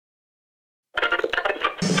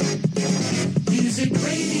Music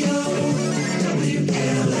Radio,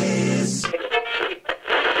 WKLAS.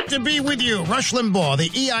 To be with you, Rush Limbaugh, the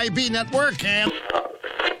EIB Network, and...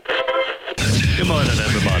 Good morning,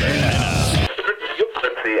 everybody.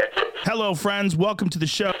 Hello, friends. Welcome to the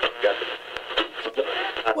show.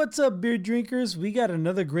 What's up, beer drinkers? We got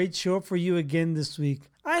another great show for you again this week.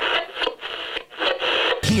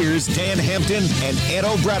 Here's Dan Hampton and Ed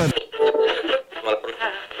O'Brien.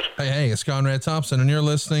 Hey, it's Conrad Thompson, and you're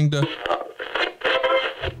listening to...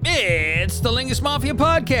 It's the Lingus Mafia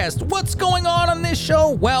Podcast. What's going on this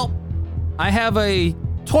show? Well, I have a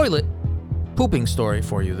toilet pooping story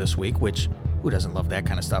for you this week, which, who doesn't love that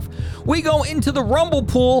kind of stuff? We go into the Rumble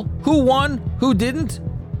pool. Who won? Who didn't?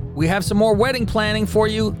 We have some more wedding planning for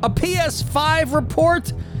you. A PS5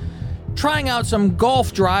 report. Trying out some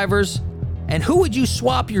golf drivers. And who would you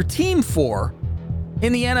swap your team for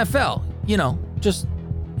in the NFL? You know, just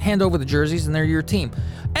hand over the jerseys and they're your team.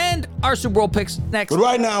 And our Super Bowl picks next. But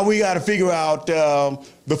right now, we got to figure out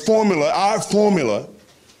the formula. Our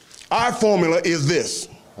formula is this.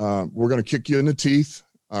 We're going to kick you in the teeth,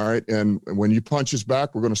 all right? And when you punch us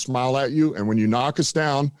back, we're going to smile at you. And when you knock us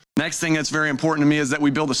down. Next thing that's very important to me is that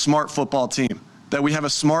we build a smart football team, that we have a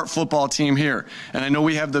smart football team here. And I know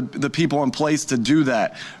we have the people in place to do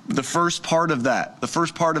that. The first part of that, the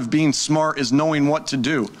first part of being smart is knowing what to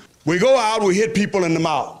do. We go out, we hit people in the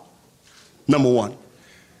mouth, number one.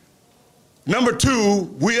 Number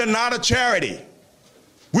two, we are not a charity.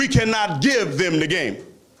 We cannot give them the game.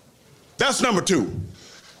 That's number two.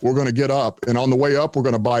 We're going to get up, and on the way up, we're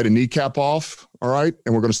going to bite a kneecap off, all right?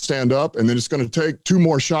 And we're going to stand up, and then it's going to take 2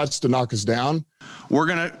 more shots to knock us down. We're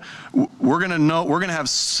going to have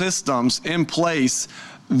systems in place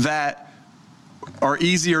that are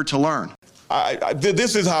easier to learn.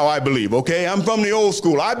 This is how I believe, okay? I'm from the old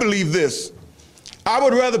school. I believe this. I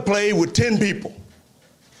would rather play with 10 people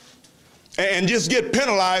and just get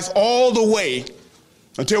penalized all the way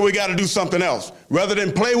until we got to do something else, rather than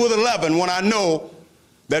play with 11 when I know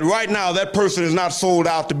that right now that person is not sold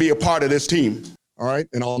out to be a part of this team. All right,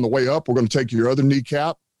 and on the way up, we're going to take your other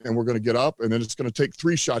kneecap, and we're going to get up, and then it's going to take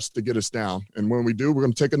 3 shots to get us down. And when we do, we're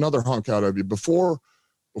going to take another hunk out of you. Before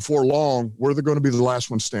long, we're going to be the last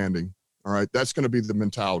one standing. All right, that's going to be the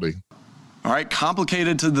mentality. All right,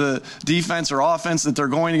 complicated to the defense or offense that they're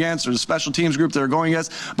going against or the special teams group they're going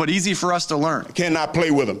against, but easy for us to learn. Cannot play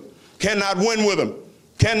with them. Cannot win with them.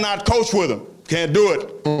 Cannot coach with them. Can't do it.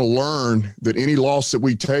 We're going to learn that any loss that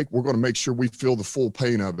we take, we're going to make sure we feel the full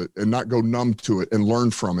pain of it and not go numb to it and learn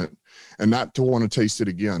from it and not to want to taste it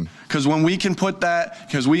again. Because when we can put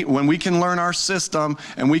that, when we can learn our system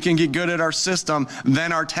and we can get good at our system,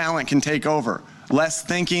 then our talent can take over. Less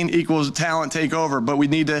thinking equals talent take over, but we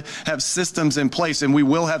need to have systems in place, and we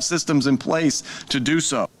will have systems in place to do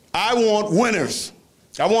so. I want winners.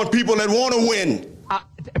 I want people that want to win.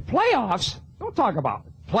 Playoffs? Don't talk about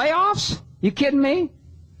it. Playoffs? You kidding me?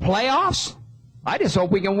 Playoffs? I just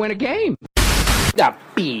hope we can win a game.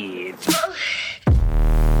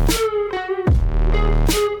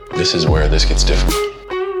 This is where this gets difficult.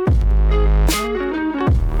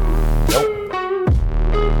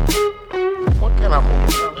 What kind of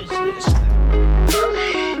hotel is this?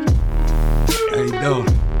 How you doing?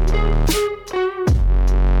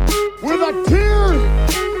 With a tear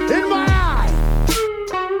in my eye.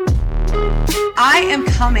 I am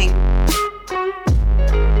coming.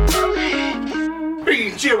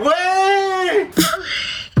 Beat your way.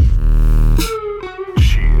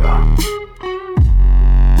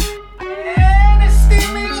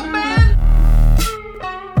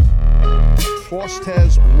 Frost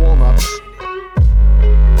has warm-ups.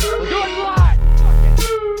 We're doing live.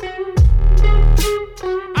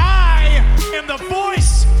 I am the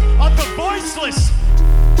voice of the voiceless.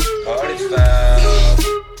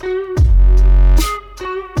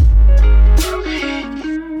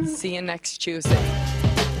 See you next Tuesday.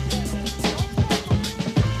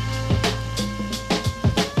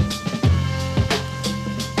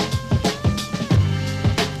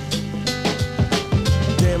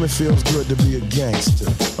 Damn, it feels good to be a gangster.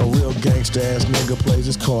 A real gangster ass nigga plays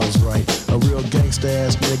his cards right. A real gangster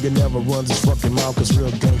ass nigga never runs his fucking mouth, cause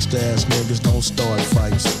real gangster ass niggas don't start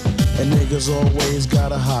fights. And niggas always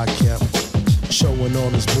got a high cap, showing all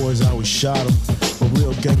his boys how he shot him. But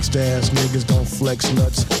real gangsta ass niggas don't flex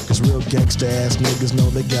nuts, cause real gangsta ass niggas know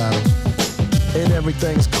they got him. And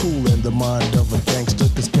everything's cool in the mind of a gangster,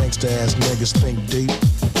 cause gangsta ass niggas think deep.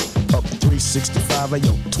 Up 365,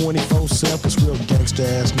 ayo, 24/7, cause real gangsta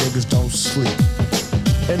ass niggas don't sleep.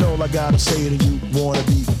 And all I gotta say to you wanna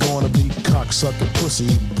be, gonna be cocksucking pussy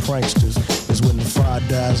pranksters is when the fire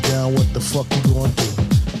dies down, what the fuck you gonna do?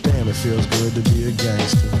 Damn, it feels good to be a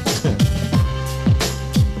gangster.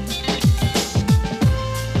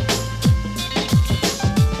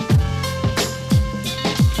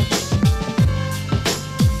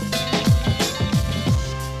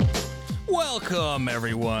 Welcome,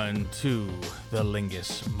 everyone, to the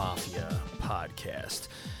Lingus Mafia podcast.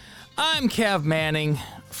 I'm Cav Manning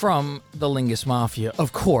from the Lingus Mafia,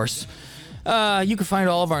 of course. You can find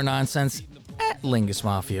all of our nonsense at Lingus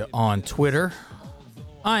Mafia on Twitter.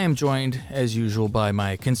 I am joined, as usual, by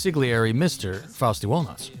my consigliere, Mr. Fausty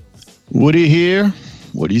Walnuts. Woody here.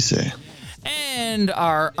 What do you say? And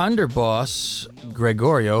our underboss,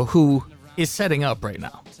 Gregorio, who is setting up right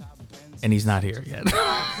now. And he's not here yet.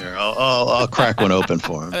 Here, I'll crack one open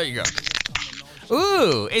for him. There you go.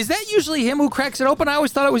 Ooh, is that usually him who cracks it open? I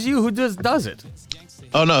always thought it was you who does it.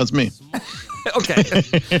 Oh, no, it's me. Okay.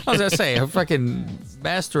 I was going to say, a fucking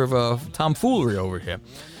master of tomfoolery over here.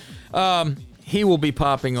 He will be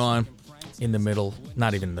popping on in the middle,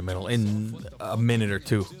 not even in the middle, in a minute or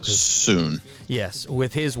two. Soon. Yes,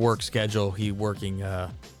 with his work schedule, he working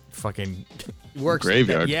fucking works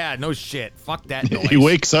graveyard. Yeah, no shit. Fuck that noise. He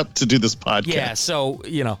wakes up to do this podcast. Yeah, so,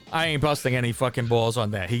 I ain't busting any fucking balls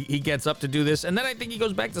on that. He gets up to do this, and then I think he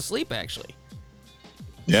goes back to sleep, actually.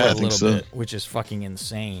 Yeah, I think so. Bit, which is fucking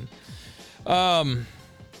insane. I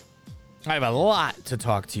have a lot to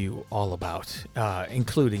talk to you all about,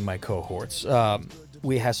 including my cohorts.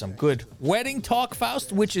 We have some good wedding talk,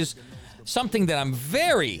 Faust, which is something that I'm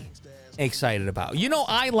very excited about.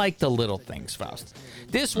 I like the little things, Faust.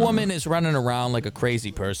 This woman is running around like a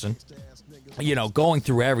crazy person, going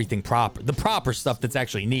through everything proper, the proper stuff that's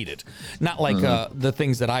actually needed. Not like the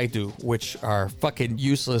things that I do, which are fucking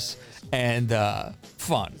useless and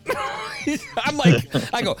fun. I'm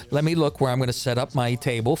like, I go, let me look where I'm going to set up my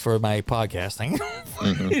table for my podcasting.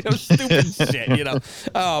 Stupid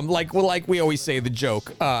shit, like we always say the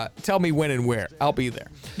joke, tell me when and where, I'll be there.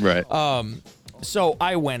 Right. So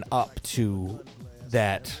I went up to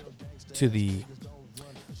the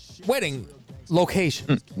wedding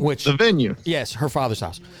location, which the venue. Yes, her father's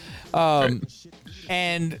house.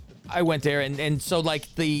 And I went there, and so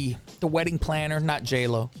like the wedding planner, not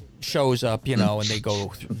J-Lo, shows up, and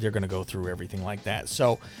they're gonna go through everything like that.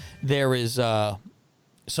 So there is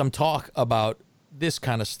some talk about this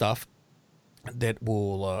kind of stuff that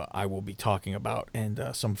I will be talking about, and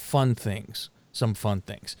some fun things.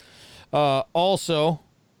 Also,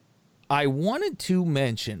 I wanted to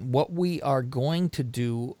mention what we are going to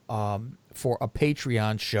do for a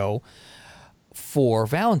Patreon show for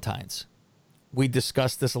Valentine's. We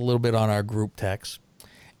discussed this a little bit on our group text,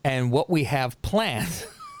 and what we have planned.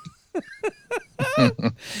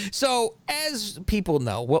 So, as people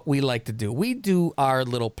know, what we like to do, we do our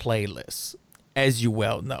little playlists. As you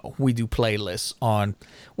well know, we do playlists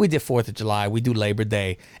we did 4th of July, we do Labor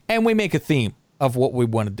Day, and we make a theme of what we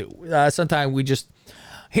want to do. Sometimes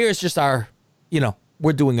here's just our,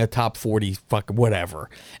 we're doing a top 40 fucking whatever,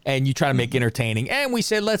 and you try to make entertaining. And we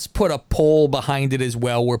said, let's put a poll behind it as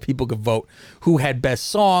well where people could vote who had best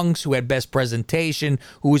songs, who had best presentation,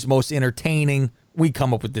 who was most entertaining. We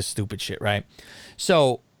come up with this stupid shit, right?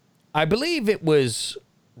 So I believe it was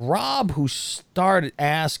Rob who started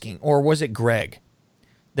asking, or was it Greg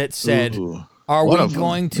that said, are we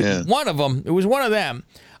going to, yeah. One of them, it was one of them.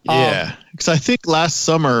 Yeah, because I think last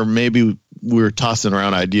summer maybe we were tossing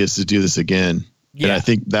around ideas to do this again, and I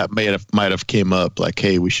think that might have came up like,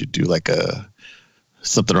 hey, we should do like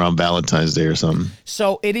something around Valentine's Day or something.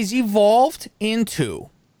 So it has evolved into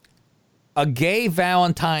a gay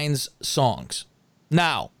Valentine's songs.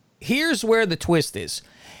 Now, here's where the twist is.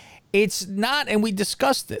 It's not, and we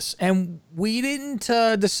discussed this, and we didn't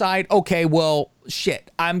decide, okay, well, shit,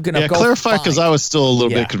 I'm going to go clarify, because I was still a little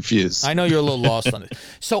bit confused. I know you're a little lost on it.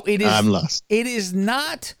 So it is. I'm lost. It is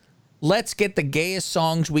not, let's get the gayest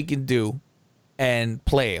songs we can do and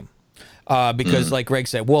play them. Because like Greg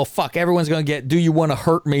said, well, fuck, everyone's going to get Do You Want to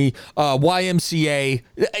Hurt Me, YMCA,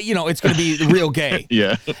 it's going to be real gay.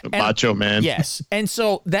 Yeah, Macho Man. Yes, and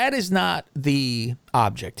so that is not the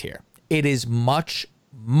object here. It is much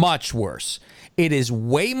worse. It is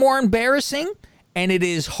way more embarrassing, and it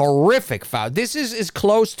is horrific. This is as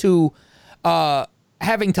close to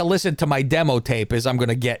having to listen to my demo tape as I'm going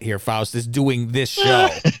to get here, Faust, is doing this show.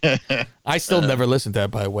 I still never listened to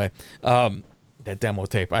that, by the way. That demo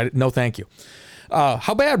tape. No, thank you.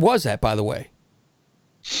 How bad was that, by the way?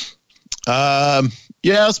 Yeah,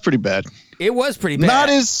 it was pretty bad. It was pretty bad.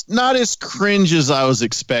 Not as cringe as I was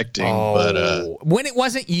expecting, but when it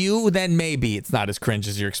wasn't you, then maybe it's not as cringe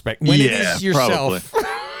as you're expecting. When it is yourself,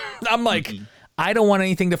 I'm like, I don't want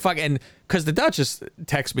anything to fuck. And because the Duchess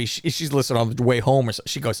texts me, she's listening on the way home, or so,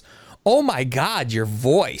 she goes, "Oh my God, your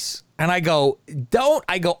voice." And I go,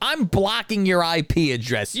 I'm blocking your IP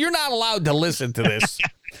address. You're not allowed to listen to this.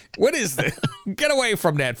 What is this? Get away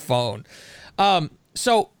from that phone.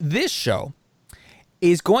 So this show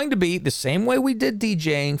is going to be the same way we did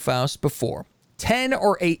DJing, Faust, before. 10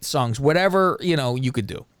 or 8 songs, whatever, you could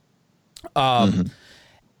do. And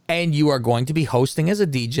you are going to be hosting as a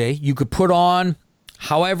DJ. You could put on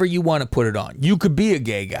however you want to put it on. You could be a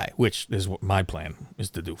gay guy, which is what my plan is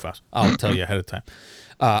to do, Faust. I'll tell you ahead of time.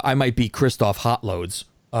 I might be Christoph Hotloads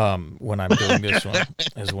when I'm doing this one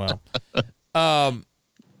as well.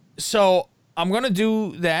 So I'm going to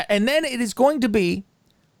do that. And then it is going to be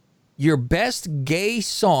your best gay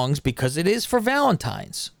songs, because it is for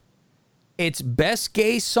Valentine's. It's best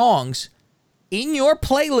gay songs in your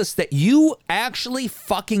playlist that you actually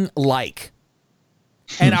fucking like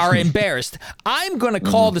and are embarrassed. I'm going to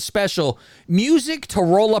call the special music to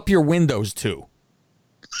roll up your windows to.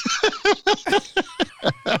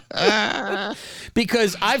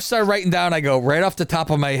 Because I've started writing down, I go right off the top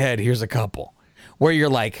of my head, here's a couple where you're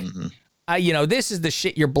like, this is the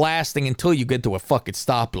shit you're blasting until you get to a fucking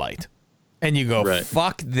stoplight. And you go,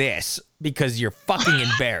 fuck this, because you're fucking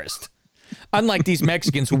embarrassed. Unlike these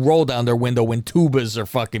Mexicans who roll down their window when tubas are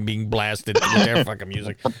fucking being blasted with their fucking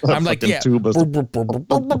music. I'm like, yeah.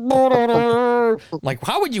 Like,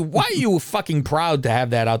 why are you fucking proud to have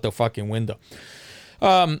that out the fucking window?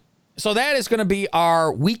 So that is going to be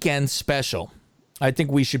our weekend special. I think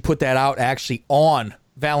we should put that out actually on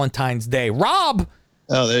Valentine's Day. Rob.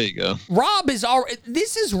 Oh, there you go. Rob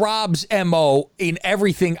this is Rob's MO in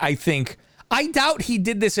everything, I think. I doubt he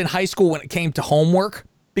did this in high school when it came to homework,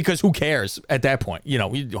 because who cares at that point?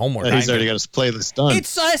 Homework. Yeah, he's already got his playlist done. It's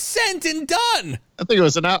sent and done. I think it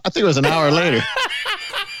was an hour later.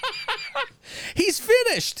 He's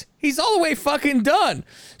finished. He's all the way fucking done.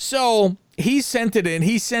 So he sent it in.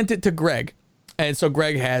 He sent it to Greg. And so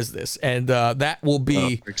Greg has this. And that will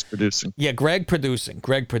be... Greg's producing. Yeah, Greg producing.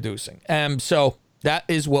 So that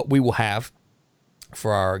is what we will have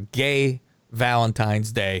for our gay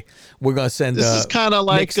Valentine's Day. We're going to send this is kind of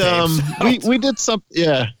like we did some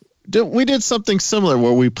we did something similar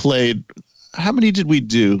where we played. How many did we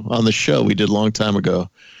do on the show we did a long time ago,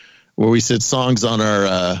 where we said songs on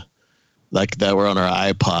our like that were on our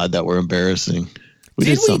iPod that were embarrassing?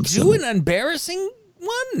 Did we do an embarrassing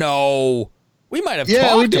one? No, we might have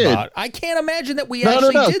talked about it. I can't imagine that we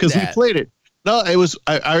actually did that. Because we played it. No, it was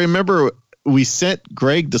I remember we sent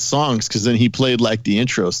Greg the songs, because then he played like the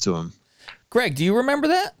intros to them. Greg, do you remember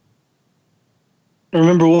that?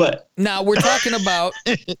 Remember what? Now we're talking about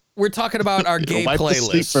our gay wipe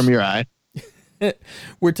playlist. The sleep from your eye.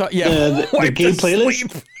 We're talking the gay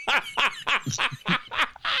playlist.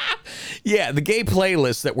 Yeah, the gay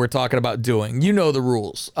playlist that we're talking about doing. You know the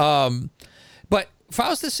rules. But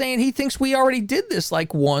Faust is saying he thinks we already did this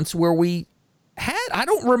like once, where we had. I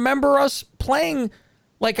don't remember us playing.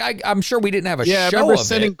 Like I'm sure we didn't have a show. Yeah, I remember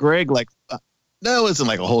sending Greg like. No, it wasn't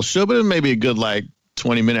like a whole show, but it may be a good like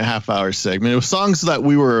 20-minute, half-hour segment. It was songs that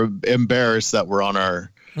we were embarrassed that were on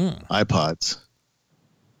our iPods.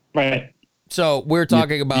 Right. So we're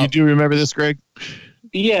talking about. You do remember this, Greg?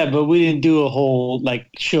 Yeah, but we didn't do a whole like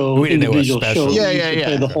show. We didn't do a special. Yeah.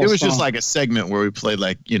 It was just like a segment where we played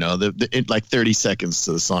like like 30 seconds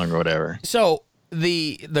to the song or whatever. So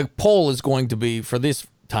the poll is going to be for this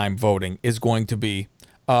time voting is going to be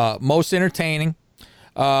most entertaining.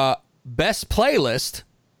 Best playlist,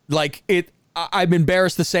 like it. I'm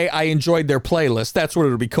embarrassed to say I enjoyed their playlist. That's what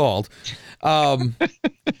it'll be called. And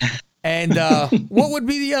what would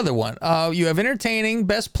be the other one? You have entertaining,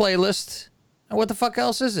 best playlist. And what the fuck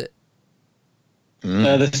else is it?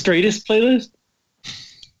 The straightest playlist?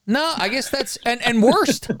 No, I guess that's and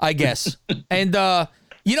worst, I guess. And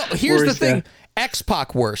here's the thing: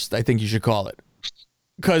 X-Pac worst. I think you should call it.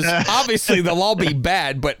 Because obviously they'll all be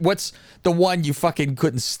bad, but what's the one you fucking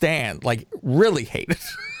couldn't stand? Like, really hate it?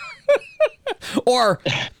 Or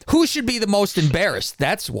who should be the most embarrassed?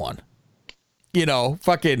 That's one.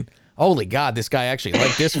 Fucking, holy God, this guy actually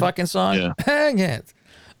liked this fucking song? Yeah. Hang it.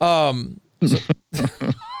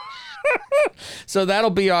 So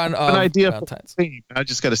that'll be on an idea. I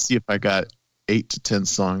just got to see if I got 8 to 10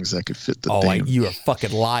 songs that could fit the theme. You're a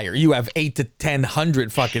fucking liar. You have 8 to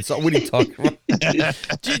 100 fucking songs. What are you talking about?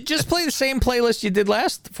 Just play the same playlist you did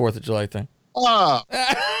last 4th of July thing.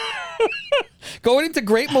 Go into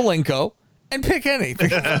Great Malenko and pick anything.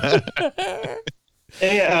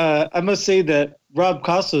 Hey, I must say that Rob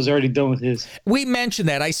Costa is already done with his. We mentioned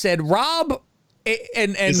that. I said, Rob,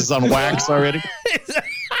 and this is on wax already.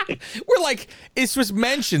 We're like, this was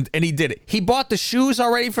mentioned, and he did it. He bought the shoes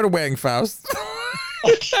already for the wedding, Faust.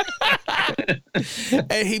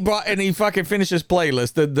 And he fucking finished his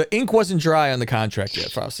playlist. The ink wasn't dry on the contract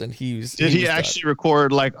yet, Faust, and Did he actually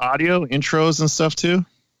record like audio intros and stuff too?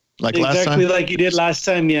 Like last time? Exactly like he did last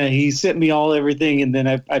time. Yeah, he sent me everything, and then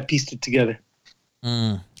I pieced it together.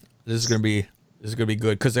 This is gonna be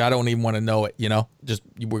good because I don't even want to know it. You know, just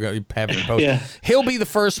we're gonna have it post. Yeah. He'll be the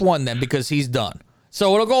first one then because he's done.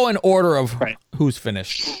 So it'll go in order of who's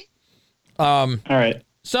finished. All right.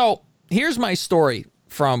 So here's my story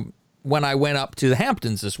from when I went up to the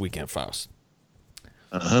Hamptons this weekend, Faust.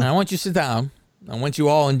 And I want you to sit down. I want you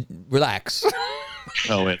all and relax.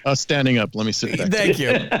 Oh, wait. Standing up. Let me sit back. Thank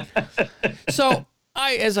you. So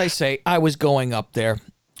as I say, I was going up there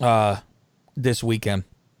this weekend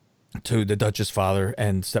to the Dutch's father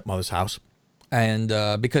and stepmother's house. And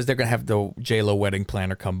because they're going to have the J-Lo wedding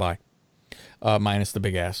planner come by, minus the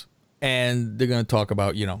big ass. And they're going to talk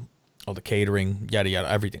about, you know, all the catering, yada, yada,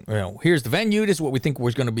 everything. You know, here's the venue. This is what we think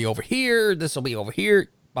was going to be over here. This will be over here.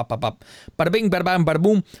 Bop, bop, bop. Bada bing, bada bam, bada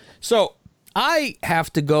boom. So I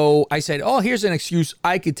have to go. I said, oh, here's an excuse.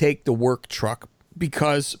 I could take the work truck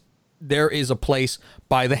because there is a place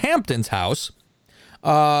by the Hamptons house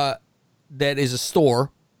that is a store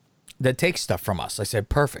that takes stuff from us. I said,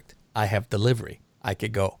 perfect. I have delivery. I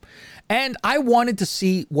could go. And I wanted to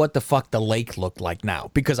see what the fuck the lake looked like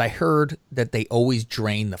now because I heard that they always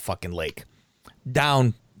drain the fucking lake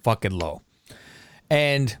down fucking low.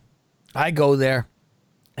 And I go there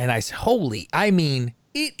and I say,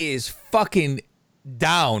 it is fucking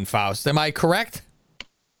down, Faust. Am I correct?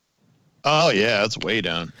 Oh, yeah. It's way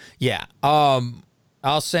down. Yeah.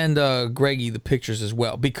 I'll send Greggy the pictures as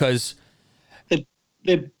well because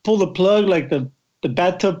they pull the plug like the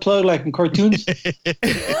bathtub plug like in cartoons.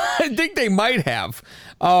 I think they might have.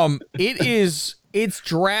 It's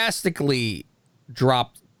drastically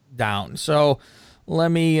dropped down. So let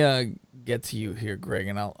me get to you here, Greg,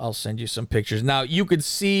 and I'll send you some pictures. Now you could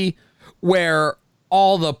see where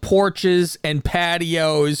all the porches and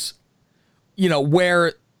patios, you know,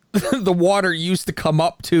 where the water used to come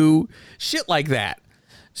up to, shit like that.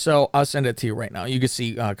 So I'll send it to you right now. You can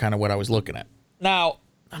see kind of what I was looking at. Now,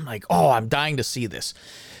 I'm like, oh, I'm dying to see this.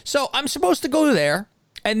 So I'm supposed to go there,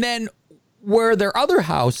 and then where their other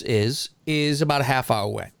house is about a half hour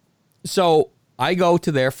away. So I go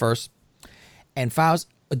to there first, and Faust,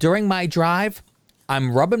 during my drive,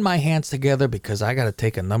 I'm rubbing my hands together because I got to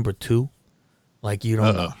take a number 2, like you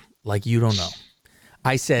don't know. Like you don't know.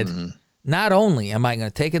 I said, not only am I going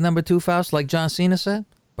to take a number 2, Faust, like John Cena said,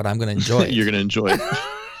 but I'm going to enjoy it. You're going to enjoy it.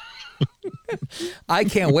 I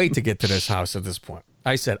can't wait to get to this house at this point.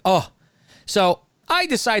 I said, oh. So I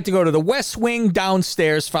decide to go to the West Wing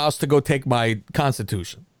downstairs, Faust, to go take my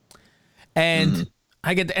Constitution. And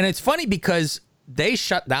I get, and it's funny because they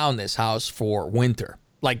shut down this house for winter.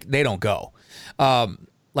 Like, they don't go.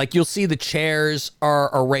 Like, you'll see the chairs are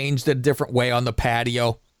arranged a different way on the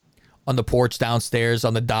patio, on the porch downstairs,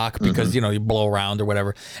 on the dock, because, you know, you blow around or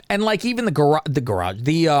whatever. And, like, even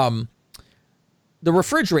the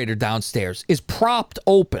refrigerator downstairs is propped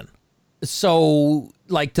open. So,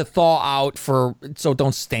 like, to thaw out so it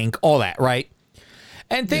don't stink, all that, right?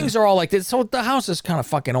 And things are all like this. So the house is kind of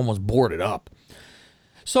fucking almost boarded up.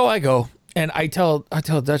 So I go, and I tell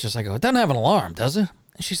Duchess, I go, it doesn't have an alarm, does it?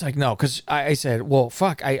 And she's like, no, because I said, well,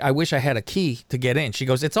 fuck, I wish I had a key to get in. She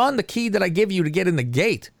goes, it's on the key that I give you to get in the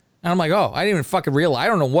gate. And I'm like, oh, I didn't even fucking realize. I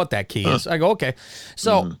don't know what that key is. I go, okay.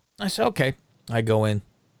 So I said, okay. I go in,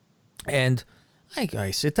 and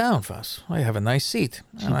I sit down, Fuss. I have a nice seat.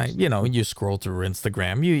 And you scroll through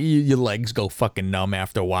Instagram. Your legs go fucking numb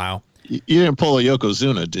after a while. You didn't pull a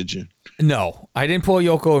Yokozuna, did you? No, I didn't pull a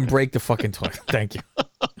Yoko and break the fucking toilet. Thank you.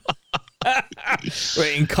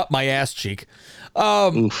 And cut my ass cheek.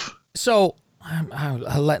 So I'm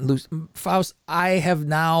letting loose. Faust, I have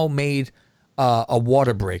now made a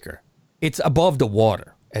water breaker. It's above the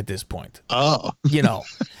water at this point. Oh. You know,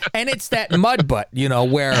 and it's that mud butt, you know,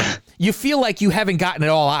 where you feel like you haven't gotten it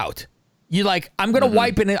all out. You're like, I'm going to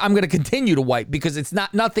wipe it and I'm going to continue to wipe because it's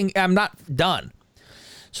nothing. I'm not done.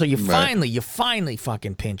 So you finally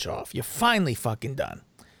fucking pinch off. You're finally fucking done.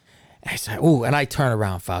 And I say, ooh, and I turn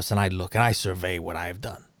around, Faust, and I look and I survey what I've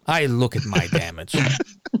done. I look at my damage.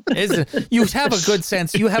 You have a good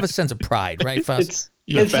sense. You have a sense of pride, right, Faust?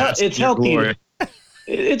 It's healthy.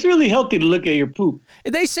 It's really healthy to look at your poop.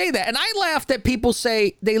 They say that. And I laugh that people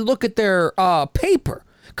say they look at their paper.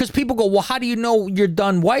 Because people go, well, how do you know you're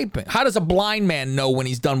done wiping? How does a blind man know when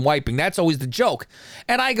he's done wiping? That's always the joke.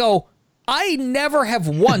 And I go, I never have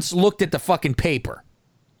once looked at the fucking paper.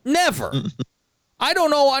 Never. I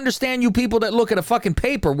don't understand you people that look at a fucking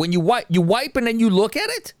paper. When you wipe and then you look at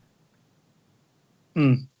it?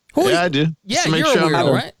 I do. Yeah, you're a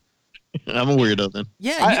weirdo, right? I'm a weirdo then.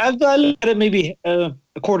 Yeah. I look at it maybe a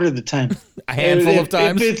quarter of the time. A handful of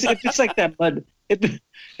times? If it's like that mud.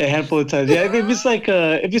 A handful of times. Yeah, if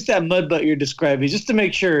it's that mud butt you're describing, just to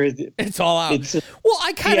make sure it's all out. Well,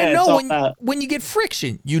 I kind of know when you get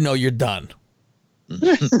friction, you're done.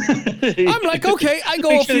 I'm like, okay, I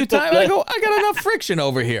go a few times. I got enough friction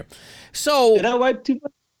over here. So did I wipe too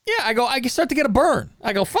much? Yeah, I start to get a burn.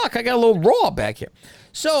 I go, fuck, I got a little raw back here.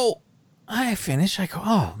 So I finish. I go,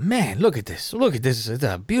 oh man, look at this. Look at this. It's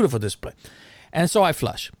a beautiful display. And so I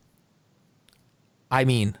flush. I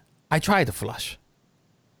mean, I tried to flush.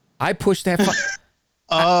 I pushed that. And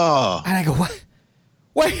I go, what?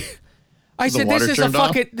 Wait. I said, this is a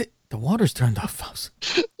fucking. The water's turned off, folks.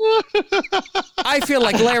 I feel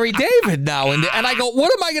like Larry David now. And I go,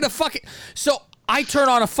 what am I going to fucking. So I turn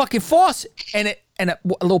on a fucking faucet and a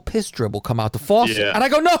little piss dribble come out the faucet. Yeah. And I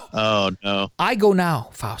go, no. Oh, no. I go now,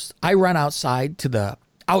 Faust. I run outside to the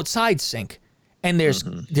outside sink and there's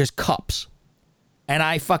cups. And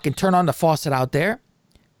I fucking turn on the faucet out there.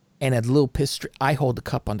 And a little piss I hold the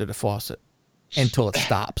cup under the faucet until it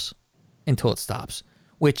stops.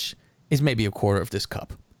 Which is maybe a quarter of this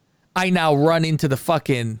cup. I now run into the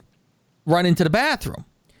bathroom.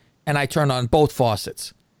 And I turn on both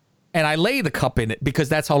faucets. And I lay the cup in it because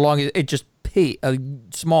that's how long it just pee, a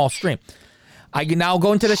small stream. I can now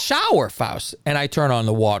go into the shower, Faust, and I turn on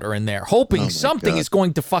the water in there, hoping something is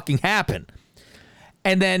going to fucking happen.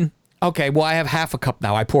 And then, okay, well, I have half a cup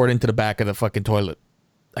now. I pour it into the back of the fucking toilet.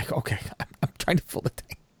 Like, okay, I'm trying to fill the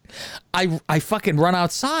tank. I fucking run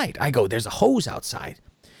outside. I go, there's a hose outside.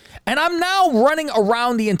 And I'm now running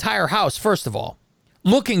around the entire house, first of all,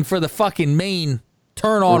 looking for the fucking main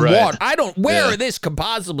turn on water. I don't, where this could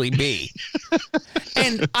possibly be.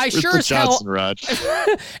 And I sure as hell,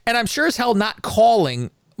 and I'm sure as hell not calling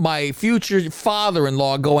my future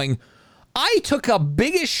father-in-law going, I took a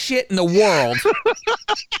biggest shit in the world.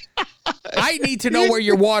 I need to know where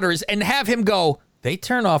your water is, and have him go, they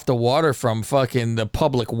turn off the water from fucking the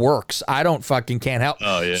public works. I don't fucking can't help.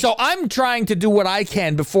 Oh, yeah. So I'm trying to do what I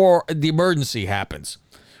can before the emergency happens,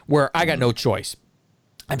 where I got no choice.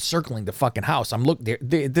 I'm circling the fucking house. I'm looking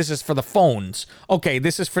there. This is for the phones. Okay,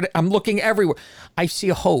 this is for I'm looking everywhere. I see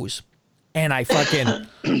a hose, and I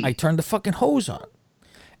turn the fucking hose on,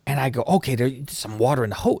 and I go, okay, there's some water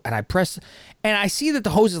in the hose, and I press, and I see that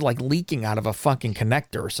the hose is like leaking out of a fucking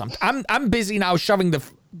connector or something. I'm busy now shoving the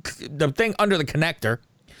thing under the connector,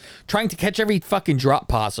 trying to catch every fucking drop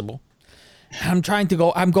possible. And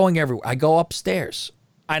I'm going everywhere. I go upstairs,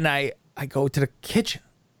 and I go to the kitchen.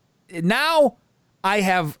 Now I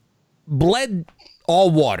have bled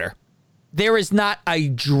all water. There is not a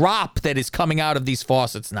drop that is coming out of these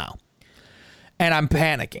faucets now. And I'm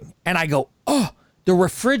panicking. And I go, oh, the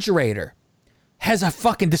refrigerator has a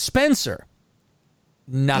fucking dispenser.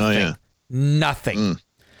 Nothing. Oh, yeah. Nothing.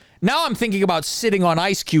 Now I'm thinking about sitting on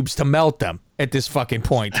ice cubes to melt them at this fucking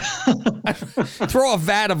point. Throw a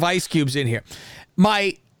vat of ice cubes in here.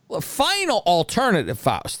 My final alternative,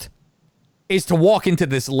 Faust, is to walk into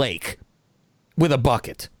this lake with a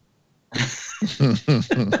bucket.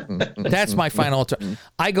 That's my final alternative.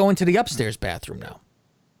 I go into the upstairs bathroom now,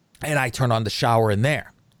 and I turn on the shower in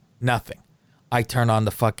there. Nothing. I turn on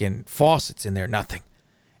the fucking faucets in there. Nothing.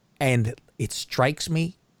 And it strikes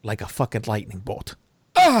me like a fucking lightning bolt.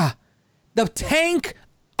 The tank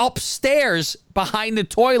upstairs behind the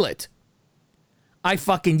toilet. I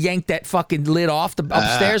fucking yanked that fucking lid off the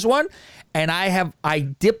upstairs one, and I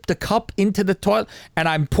dipped the cup into the toilet, and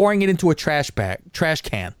I'm pouring it into a trash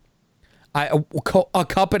can. A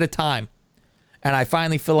cup at a time. And I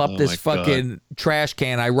finally fill up this fucking trash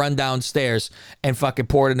can. I run downstairs and fucking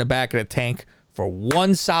pour it in the back of the tank for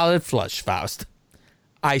one solid flush, Faust.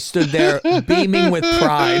 I stood there beaming with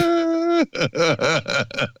pride.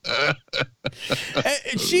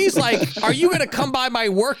 And she's like, are you going to come by my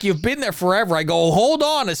work? You've been there forever. I go, hold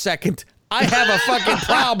on a second. I have a fucking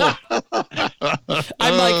problem.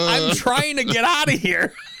 I'm like, I'm trying to get out of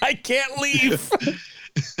here. I can't leave.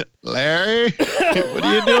 Larry, what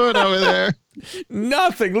are you doing over there?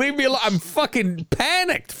 Nothing. Leave me alone. I'm fucking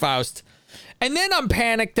panicked, Faust. And then I'm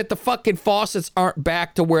panicked that the fucking faucets aren't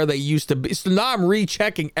back to where they used to be. So now I'm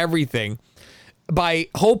rechecking everything by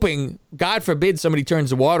hoping, God forbid, somebody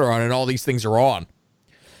turns the water on and all these things are on.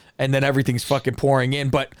 And then everything's fucking pouring in.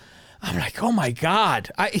 But I'm like, oh my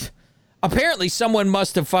God. Apparently someone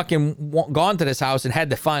must have fucking gone to this house and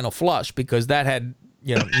had the final flush, because that had,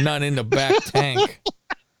 none in the back tank.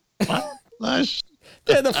 Flush.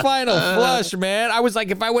 They're the final flush, man. I was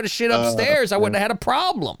like, if I would have shit upstairs, I wouldn't have had a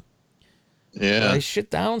problem. Yeah. But I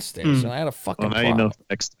shit downstairs and I had a fucking problem. You know for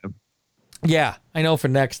next time. Yeah, I know for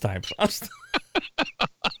next time. Oh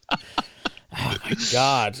my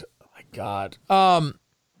God.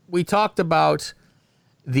 We talked about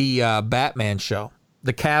the Batman show,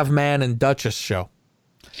 the Caveman and Duchess show.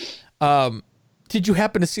 Did you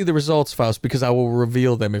happen to see the results, Faust? Because I will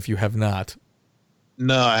reveal them if you have not.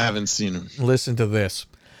 No, I haven't seen them. Listen to this.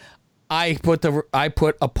 I put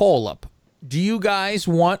a poll up. Do you guys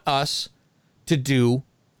want us to do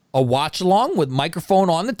a watch along with microphone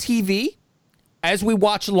on the TV as we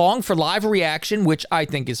watch along for live reaction, which I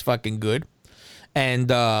think is fucking good,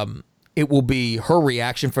 and it will be her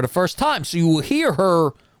reaction for the first time, so you will hear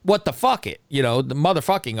her what the fuck it, the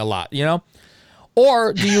motherfucking a lot,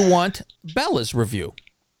 Or do you want Bella's review?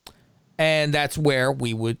 And that's where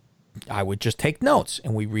I would just take notes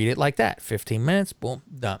and we read it like that. 15 minutes, boom,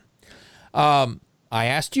 done. I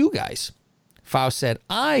asked you guys. Faust said,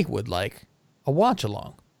 I would like a watch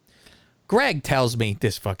along. Greg tells me,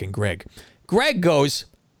 this fucking Greg. Greg goes,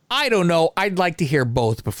 I don't know. I'd like to hear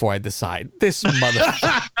both before I decide. This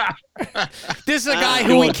motherfucker. This is a guy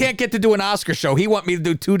who we can't get to do an Oscar show. He want me to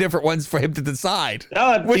do 2 different ones for him to decide.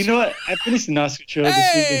 You know what? I finished an Oscar show.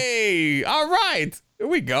 Hey, all right. Here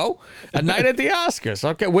we go. A night at the Oscars.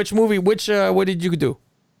 Okay, which movie? What did you do?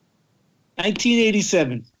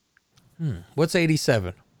 1987. What's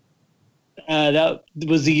 87? That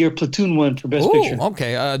was the year Platoon won for Best Picture.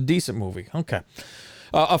 Okay, a decent movie. Okay,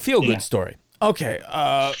 a feel-good story. Okay,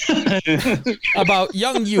 about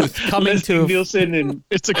young youth coming to Nielsen and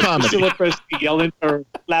it's a comedy. Priscilla Presley yelling or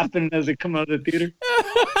laughing as they come out of the theater.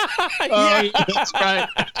 Yeah, that's right.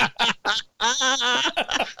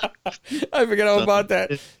 I forgot all about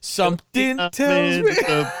that. Something tells me.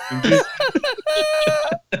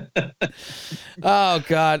 Oh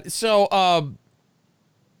God. So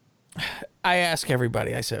I ask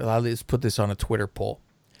everybody. I said, let's put this on a Twitter poll,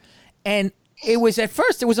 and it was a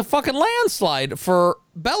fucking landslide for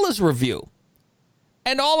Bella's review.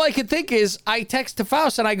 And all I could think is, I text to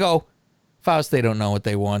Faust and I go, Faust, they don't know what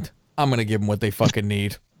they want. I'm going to give them what they fucking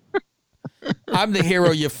need. I'm the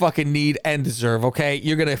hero you fucking need and deserve, okay?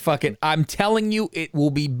 You're going to I'm telling you, it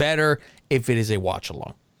will be better if it is a watch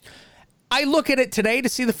along. I look at it today to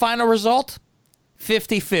see the final result.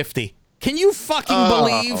 50-50. Can you fucking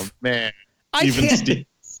believe? Man.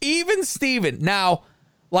 Even Steven. Now,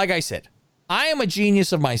 like I said, I am a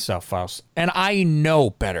genius of myself, Faust, and I know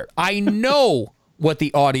better. I know what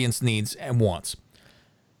the audience needs and wants.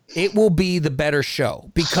 It will be the better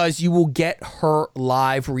show because you will get her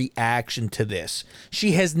live reaction to this.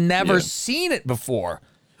 She has never seen it before.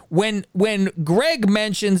 When Greg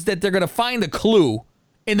mentions that they're going to find a clue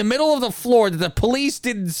in the middle of the floor that the police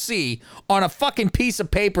didn't see on a fucking piece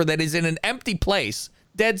of paper that is in an empty place,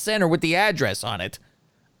 dead center with the address on it,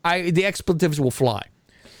 the expletives will fly.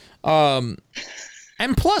 And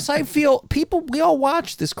plus I feel we all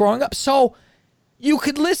watched this growing up. So you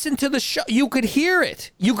could listen to the show. You could hear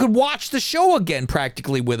it. You could watch the show again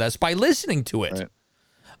practically with us by listening to it.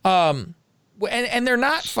 Right. And they're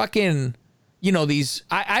not fucking, these,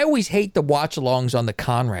 I always hate the watch alongs on the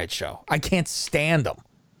Conrad show. I can't stand them.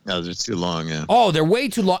 No, they're too long. Yeah. Oh, they're way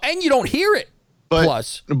too long. And you don't hear it.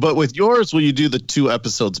 But with yours, will you do the 2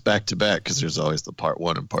 episodes back to back? Because there's always the part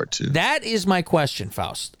 1 and part 2. That is my question,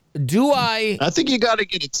 Faust. I think you got to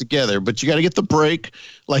get it together, but you got to get the break,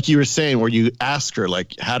 like you were saying, where you ask her,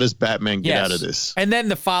 like, how does Batman get out of this? And then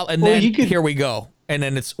the file, and then here we go. And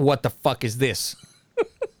then it's, what the fuck is this?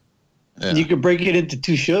 Yeah. You could break it into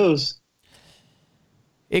 2 shows.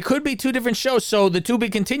 It could be 2 different shows. So the To Be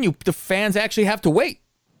Continued, the fans actually have to wait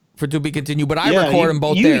for To Be Continued, but I record them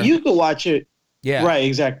both there. You could watch it. Yeah. Right,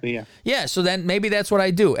 exactly, yeah. Yeah, so then maybe that's what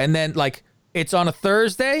I do. And then, it's on a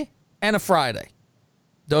Thursday and a Friday.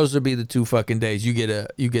 Those would be the 2 fucking days. You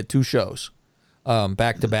get 2 shows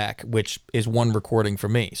back to back, which is 1 recording for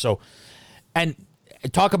me. So, and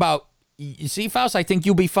talk about, you see, Faust, I think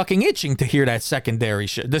you'll be fucking itching to hear that secondary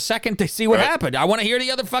show. To see what happened. I want to hear the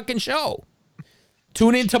other fucking show.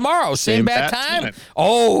 Tune in tomorrow. Same bad time.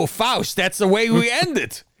 Oh, Faust, that's the way we end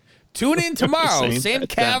it. Tune in tomorrow. Same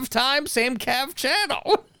Cav time, same Cav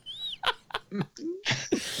channel.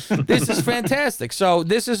 This is fantastic. So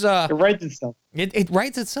this is it writes itself. It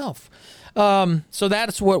writes itself. So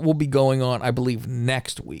that's what will be going on, I believe,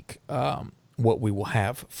 next week. What we will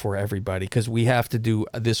have for everybody, because we have to do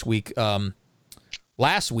this week.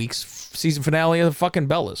 Last week's season finale of the fucking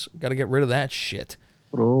Bellas. Got to get rid of that shit.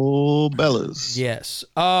 Oh, Bellas. Yes.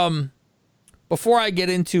 Before I get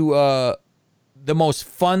into the most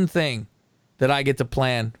fun thing that I get to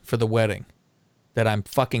plan for the wedding, that I'm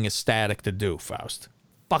fucking ecstatic to do, Faust.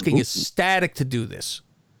 Fucking ecstatic to do this.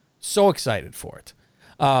 So excited for it.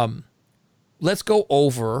 Let's go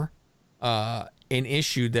over an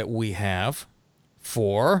issue that we have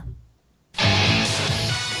for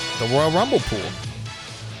the Royal Rumble pool.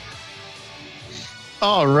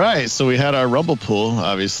 All right, so we had our Rumble pool,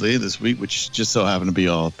 obviously, this week, which just so happened to be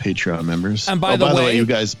all Patreon members. And by the way, you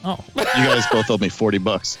guys both owe me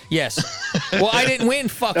 $40. Yes. Well, I didn't win.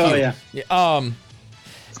 Fuck you. Oh, yeah.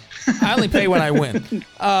 I only pay when I win.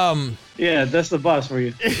 Yeah, that's the boss for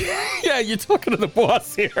you. Yeah, you're talking to the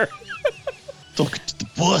boss here. Talking to the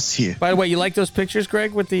boss here. By the way, you like those pictures,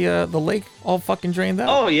 Greg, with the lake all fucking drained out?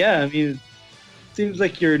 Oh, yeah. I mean, seems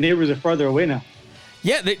like your neighbors are farther away now.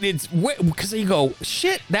 Yeah, it's because you go,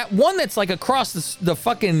 shit, that one that's like across the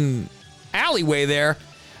fucking alleyway there.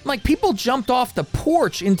 I'm like, people jumped off the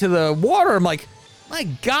porch into the water. I'm like, my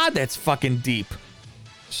God, that's fucking deep.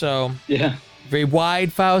 So, yeah. Very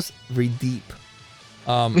wide, Faust, very deep.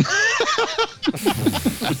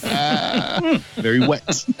 Very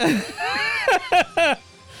wet.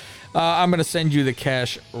 I'm going to send you the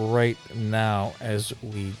cash right now as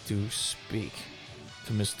we do speak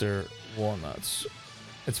to Mr. Walnuts.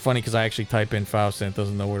 It's funny because I actually type in Faust and it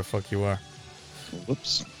doesn't know where the fuck you are.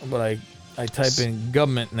 Whoops. But I type in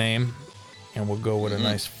government name and we'll go with a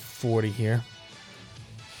nice 40 here.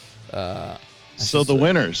 So the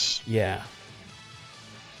winners. Yeah.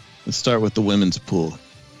 Let's start with the women's pool.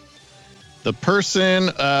 The person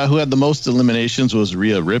who had the most eliminations was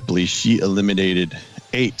Rhea Ripley. She eliminated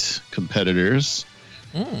 8 competitors.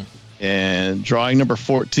 And drawing number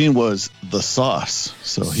 14 was The Sauce.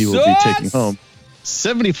 So he will be taking home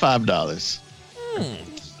 $75.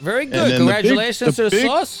 Very good. Congratulations to The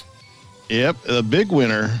Sauce. Yep. The big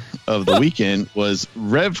winner of the weekend was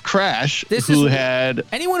Rev Crash, who had...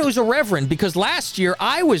 Anyone who's a reverend, because last year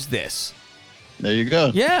I was this. There you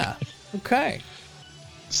go. Yeah. Okay.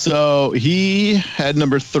 So he had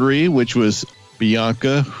number 3, which was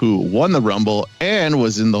Bianca, who won the Rumble and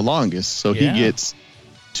was in the longest. So he gets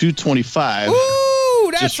 $225.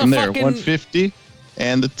 Ooh, that's just from there. fucking... $150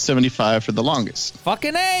 and the $75 for the longest.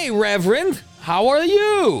 Fucking A, Reverend. How are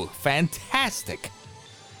you? Fantastic.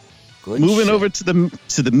 Good Moving shit. over to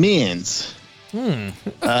the men's.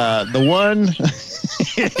 The one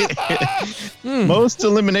most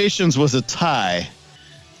eliminations was a tie.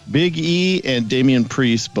 Big E and Damian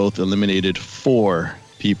Priest both eliminated 4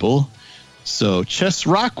 people. So Chess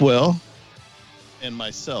Rockwell and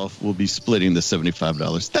myself will be splitting the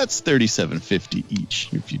 $75. That's $37.50 each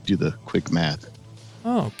if you do the quick math.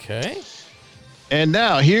 Okay. And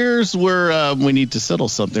now here's where we need to settle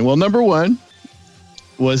something. Well, number 1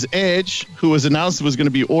 was Edge, who was announced was going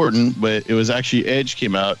to be Orton, but it was actually Edge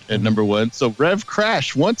came out at number 1. So Rev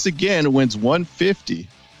Crash once again wins $150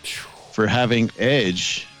 for having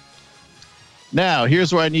Edge. Now,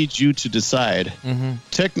 here's where I need you to decide.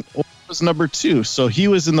 Orton was number 2, so he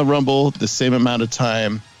was in the Rumble the same amount of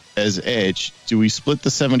time as Edge. Do we split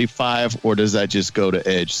the 75, or does that just go to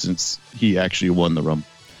Edge since he actually won the Rumble?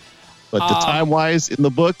 But the time-wise in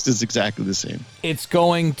the books is exactly the same. It's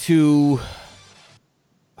going to...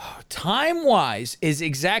 Time-wise is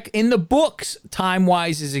in the books,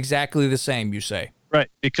 time-wise is exactly the same, you say? Right,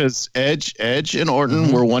 because Edge and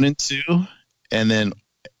Orton were 1 and 2, and then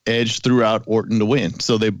Edge threw out Orton to win.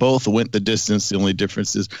 So they both went the distance. The only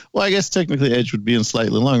difference is, well, I guess technically Edge would be in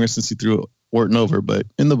slightly longer since he threw Orton over, but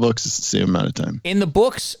in the books, it's the same amount of time. In the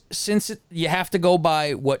books, since you have to go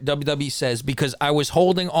by what WWE says, because I was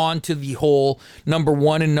holding on to the whole number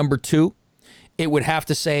 1 and number 2, it would have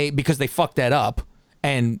to say, because they fucked that up,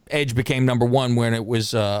 and Edge became number 1 when it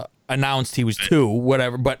was announced he was 2,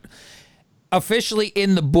 whatever. But officially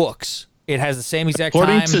in the books, it has the same exact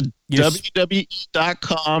According time. to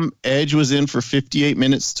WWE.com, Edge was in for 58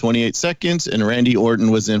 minutes, 28 seconds, and Randy Orton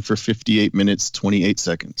was in for 58 minutes, 28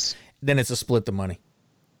 seconds. Then it's a split the money.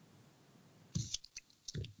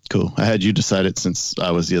 Cool. I had you decide it since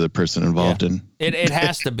I was the other person involved in. It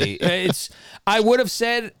has to be. I would have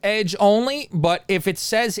said Edge only, but if it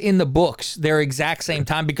says in the books, they're exact same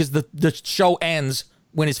time because the show ends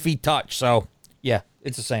when his feet touch. So, yeah,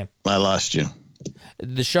 it's the same. I lost you.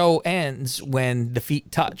 The show ends when the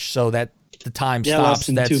feet touch, so that the time stops.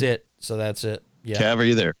 That's it. So that's it. Yeah. Cav, are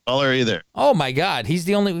you there? Caller, are you there? Oh my God, he's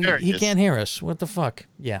the only. He is. can't hear us. What the fuck?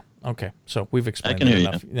 Yeah. Okay. So we've explained I can it hear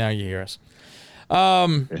enough. you. Now you hear us.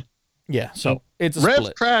 Yeah. So it's a Rev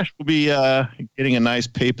split. Crash will be getting a nice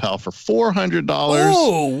PayPal for $400.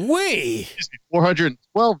 Oh wait.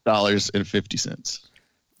 $412.50.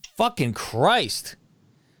 Fucking Christ.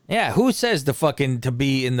 Yeah, who says to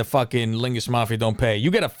be in the fucking Lingus Mafia don't pay?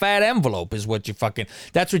 You get a fat envelope is what you fucking,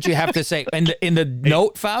 that's what you have to say. In the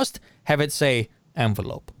note, Faust, have it say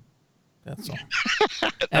envelope. That's all.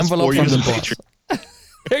 Envelope from the boss.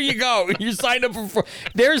 There you go. You signed up for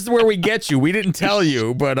there's where we get you. We didn't tell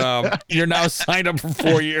you, but you're now signed up for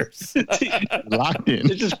 4 years. Locked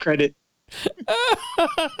in. It's just credit.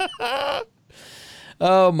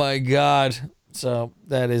 Oh my God. So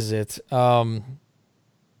that is it.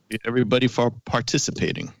 Everybody for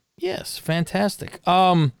participating. Yes, fantastic.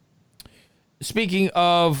 Speaking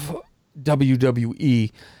of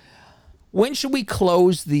WWE, when should we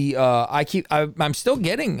close the? I'm still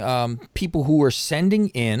getting people who are sending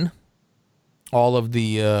in all of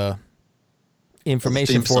the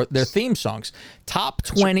information for their theme songs. Top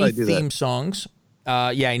 20 theme songs.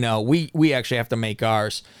 Yeah, I know. We actually have to make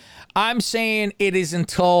ours. I'm saying it is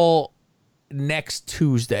until next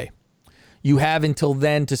Tuesday. You have until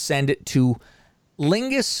then to send it to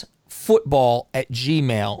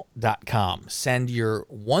lingusfootball@gmail.com. Send your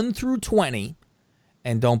 1 through 20,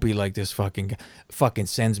 and don't be like this fucking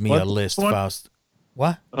sends me a list, Faust.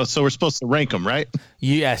 What? Oh, so we're supposed to rank them, right?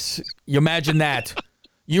 Yes. You imagine that.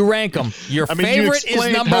 You rank them. Your favorite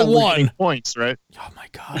is number 1. Points, right? Oh my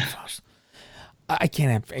God, Faust. I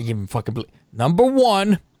can't even fucking believe. Number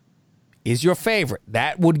 1 is your favorite.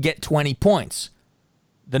 That would get 20 points.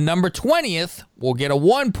 The number 20th will get a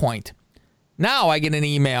 1 point. Now I get an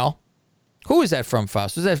email. Who is that from,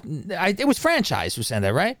 Faust? It was Franchise who sent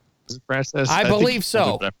that, right? Franchise? I believe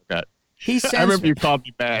so. I forgot. I remember you called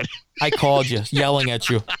me bad. I called you, yelling at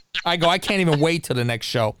you. I go, I can't even wait till the next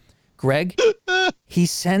show. Greg, he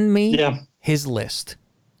sent me his list.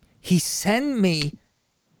 He sent me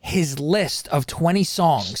his list of 20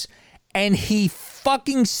 songs, and he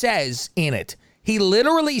fucking says in it, he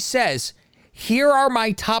literally says, here are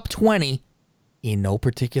my top 20 in no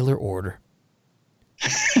particular order.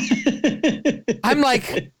 I'm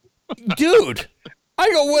like, dude,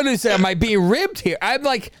 I go, what is that? Am I being ribbed here? I'm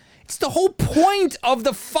like, it's the whole point of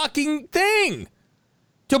the fucking thing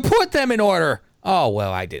to put them in order. Oh,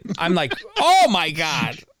 well, I didn't. I'm like, oh my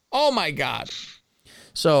God. Oh my God.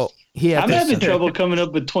 So I'm having trouble coming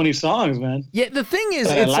up with 20 songs, man. Yeah, the thing is,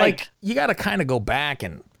 it's like you got to kind of go back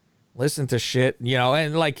and listen to shit,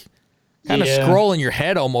 and like kind of scroll in your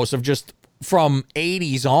head almost of just from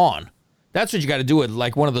 80s on. That's what you got to do with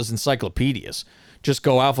like one of those encyclopedias. Just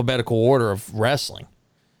go alphabetical order of wrestling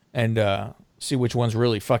and see which ones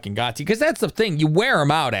really fucking got to you. Because that's the thing. You wear them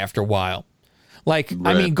out after a while. Like,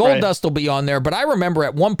 right, I mean, Goldust will be on there, but I remember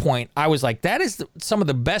at one point I was like, that is some of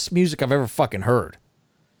the best music I've ever fucking heard.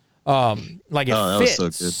 Like it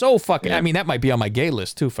fits so fucking. Yeah. I mean, that might be on my gay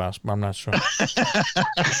list too, Faust, but I'm not sure.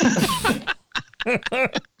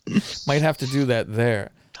 Might have to do that there.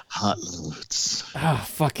 Hot loads.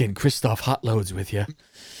 Fucking Christoph Hot Loads with you.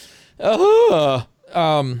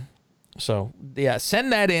 So yeah,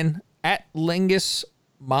 send that in at Lingus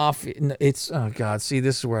Mafia. It's God. See,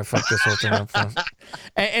 this is where I fucked this whole thing up.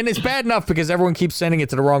 And it's bad enough because everyone keeps sending it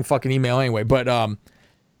to the wrong fucking email anyway. But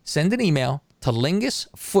send an email to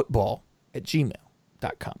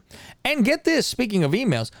lingusfootball@gmail.com. And get this, speaking of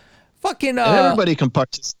emails, fucking everybody can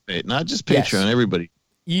participate, not just Patreon. Yes. Everybody.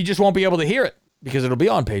 You just won't be able to hear it because it'll be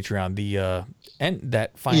on Patreon. The and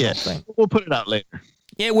that final thing. We'll put it out later.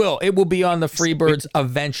 It will. It will be on the Freebirds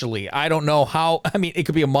eventually. I don't know how. I mean, it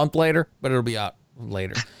could be a month later, but it'll be out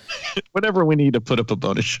later. Whenever we need to put up a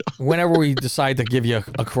bonus show. Whenever we decide to give you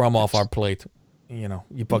a crumb off our plate. You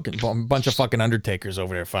fucking bunch of fucking Undertakers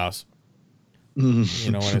over there, Faust.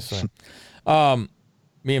 You know what I say.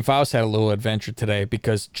 Me and Faust had a little adventure today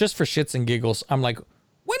because just for shits and giggles, I'm like,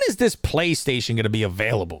 when is this PlayStation going to be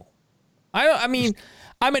available? I mean,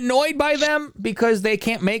 I'm annoyed by them because they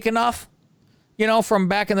can't make enough, from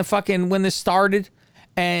back in the fucking when this started.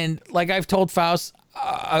 And like I've told Faust,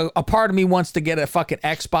 a part of me wants to get a fucking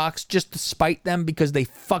Xbox just to spite them because they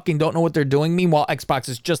fucking don't know what they're doing. Meanwhile, Xbox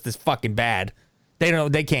is just as fucking bad.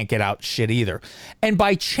 They can't get out shit either. And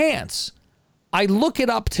by chance, I look it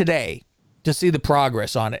up today to see the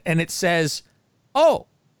progress on it, and it says,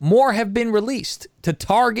 more have been released to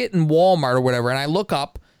Target and Walmart or whatever. And I look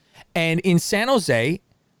up, and in San Jose,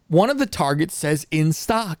 one of the Targets says in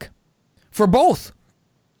stock for both.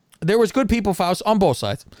 There was good people, Faust, on both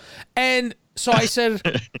sides. And so I said,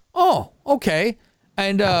 oh, okay.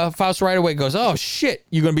 And Faust right away goes, oh, shit,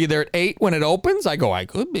 you going to be there at 8 when it opens? I go, I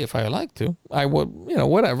could be if I like to. I would,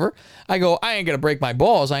 whatever. I go, I ain't going to break my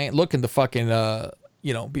balls. I ain't looking to fucking,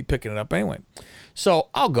 be picking it up anyway. So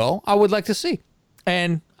I'll go. I would like to see.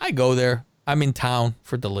 And I go there. I'm in town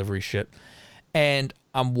for delivery shit. And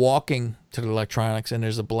I'm walking to the electronics, and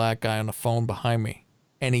there's a black guy on the phone behind me.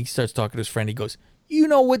 And he starts talking to his friend. He goes, you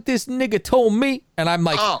know what this nigga told me? And I'm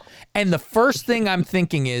like, and the first thing I'm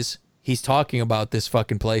thinking is, he's talking about this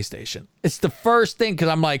fucking PlayStation. It's the first thing, because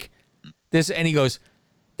I'm like, this, and he goes,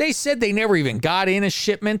 they said they never even got in a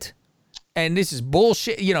shipment, and this is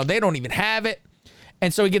bullshit. They don't even have it.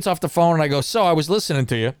 And so he gets off the phone, and I go, so I was listening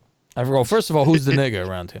to you. I go, first of all, who's the nigga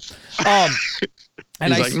around here?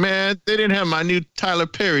 And he's like, man, they didn't have my new Tyler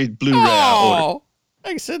Perry Blu-ray. Oh,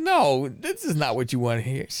 I said, no, this is not what you want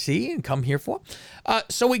to see and come here for.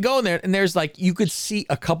 So we go in there, and there's like, you could see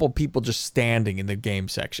a couple people just standing in the game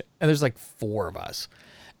section. And there's like 4 of us.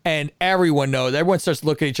 And everyone knows. Everyone starts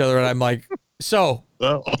looking at each other, and I'm like, so,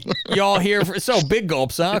 y'all here for, so big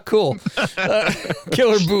gulps, huh? Cool.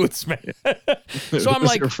 Killer Boots, man. So I'm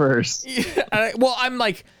like, first. Well, I'm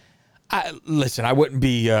like, listen, I wouldn't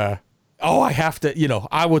be, I have to,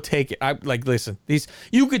 I will take it. I like, listen,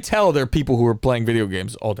 you could tell there are people who are playing video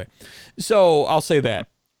games all day. So I'll say that.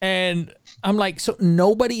 And I'm like, so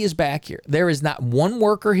nobody is back here. There is not one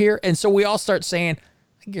worker here. And so we all start saying,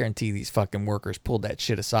 I guarantee these fucking workers pulled that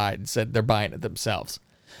shit aside and said they're buying it themselves.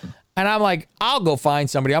 And I'm like, I'll go find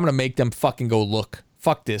somebody. I'm going to make them fucking go look.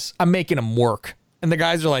 Fuck this. I'm making them work. And the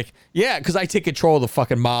guys are like, yeah, because I take control of the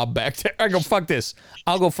fucking mob back there. I go, fuck this.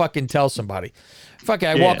 I'll go fucking tell somebody. Fuck it.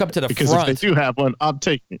 I walk up to the front. Because if they do have one, I'm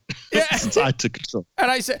taking it. Yeah. Since I took control. And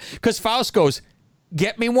I said, because Faust goes,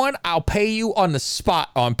 get me one. I'll pay you on the spot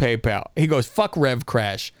on PayPal. He goes, fuck Rev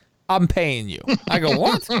Crash. I'm paying you. I go,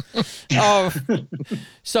 what?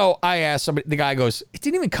 So I asked somebody, the guy goes, it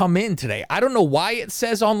didn't even come in today. I don't know why it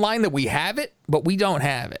says online that we have it, but we don't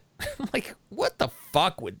have it. I'm like, what the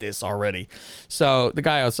fuck with this already? So the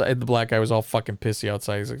guy outside, the black guy, was all fucking pissy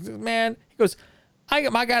outside. He's like, man, he goes, I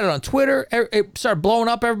got it on Twitter. It started blowing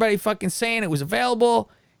up. Everybody fucking saying it was available.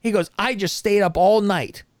 He goes, I just stayed up all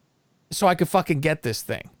night so I could fucking get this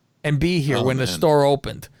thing and be here when the store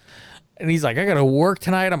opened. And he's like, I got to work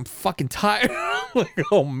tonight. I'm fucking tired. I'm like,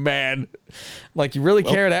 oh, man. Like, you really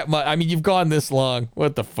care that much? I mean, you've gone this long.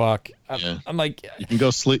 What the fuck? I'm like, you can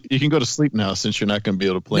go sleep. You can go to sleep now since you're not going to be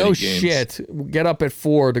able to play any games. No shit. Get up at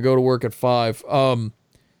 4 to go to work at 5.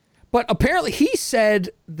 But apparently he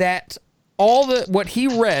said that what he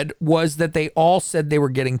read was that they all said they were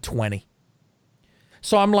getting 20.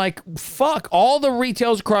 So I'm like, fuck, all the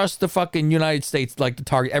retailers across the fucking United States, like the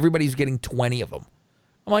Target, everybody's getting 20 of them.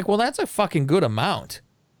 I'm like, well, that's a fucking good amount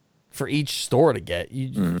for each store to get.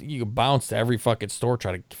 You could bounce to every fucking store,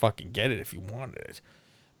 try to fucking get it if you wanted it.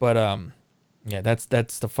 But yeah,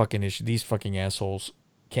 that's the fucking issue. These fucking assholes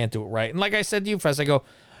can't do it right. And like I said to you, Fess, I go,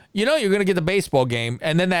 you're gonna get the baseball game,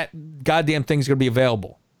 and then that goddamn thing's gonna be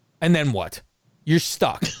available, and then what? You're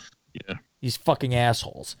stuck. Yeah. These fucking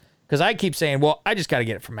assholes. Because I keep saying, well, I just gotta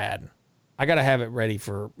get it for Madden. I gotta have it ready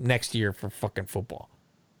for next year for fucking football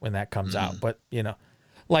when that comes out. But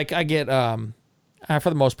like I get, for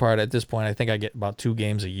the most part at this point, I think I get about 2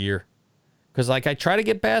 games a year. Because like I try to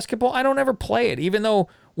get basketball, I don't ever play it. Even though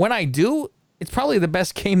when I do, it's probably the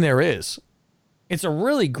best game there is. It's a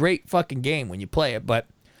really great fucking game when you play it. But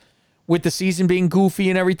with the season being goofy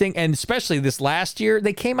and everything, and especially this last year,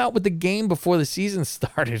 they came out with the game before the season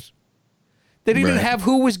started. They didn't even have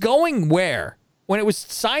who was going where when it was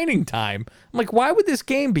signing time. I'm like, why would this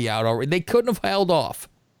game be out already? They couldn't have held off.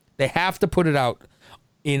 They have to put it out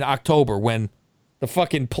in October when the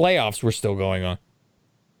fucking playoffs were still going on.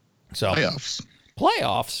 So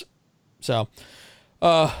playoffs. So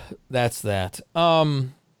that's that.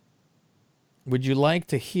 Would you like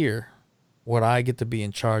to hear what I get to be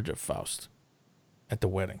in charge of, Faust, at the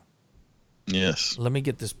wedding? Yes. Let me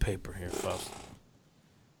get this paper here, Faust.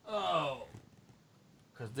 Oh,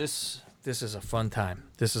 because this is a fun time.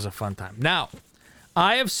 This is a fun time. Now,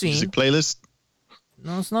 I have seen music playlist.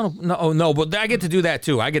 No, it's not. No, but I get to do that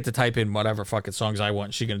too. I get to type in whatever fucking songs I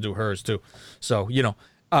want. She's gonna do hers too. So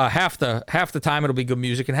half the time it'll be good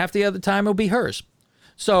music, and half the other time it'll be hers.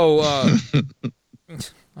 So,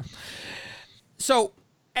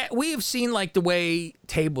 we have seen like the way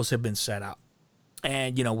tables have been set out,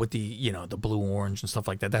 and with the the blue orange and stuff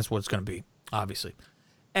like that. That's what it's gonna be, obviously,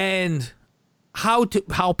 and how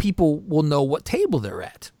people will know what table they're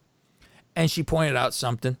at. And she pointed out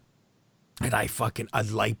something. And a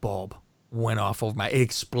light bulb went off over it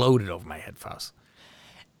exploded over my head, Faust.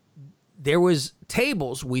 There was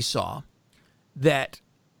tables we saw that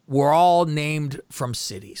were all named from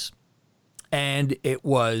cities. And it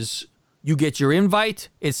was, you get your invite,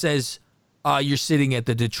 it says, you're sitting at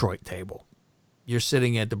the Detroit table. You're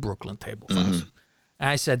sitting at the Brooklyn table, Faust. Mm-hmm. And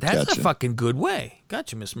I said, that's a fucking good way.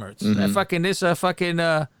 Gotcha, Miss Mertz. Mm-hmm. This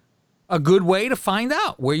a good way to find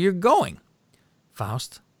out where you're going.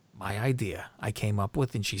 Faust, my idea I came up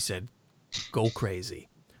with, and she said, go crazy.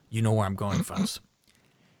 You know where I'm going, Faust.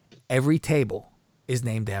 Every table is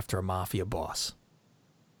named after a mafia boss.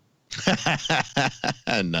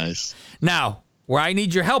 Nice. Now, where I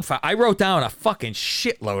need your help, I wrote down a fucking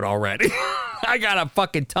shitload already. I got a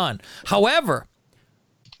fucking ton. However,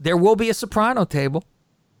 there will be a soprano table.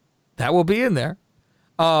 That will be in there.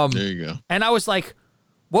 There you go. And I was like,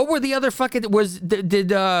 What were the other fucking was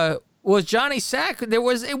Johnny Sac? It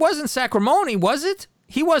wasn't Sacramone, was it?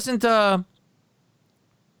 He wasn't. No,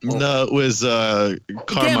 it was Carmine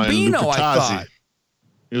Gambino, Lupertazzi. I thought.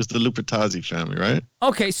 It was the Lupertazzi family, right?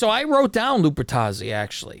 Okay, so I wrote down Lupertazzi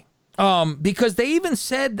actually, because they even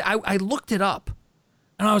said I looked it up,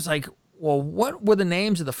 and I was like, well, what were the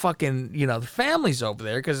names of the fucking the families over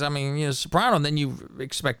there? Because I mean, Soprano, and then you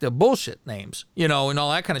expect the bullshit names, and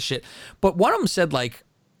all that kind of shit. But one of them said like,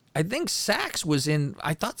 I think Sax was in.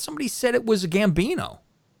 I thought somebody said it was a Gambino,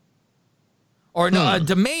 or no,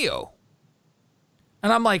 DeMeo,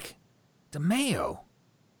 and I'm like, DeMeo.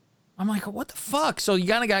 I'm like, what the fuck? So you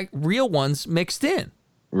gotta got real ones mixed in.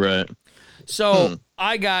 Right. So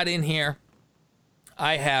I got in here.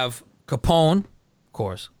 I have Capone, of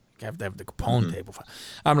course. You have to have the Capone table.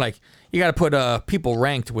 I'm like, you got to put people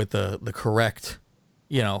ranked with the correct,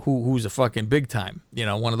 who's a fucking big time.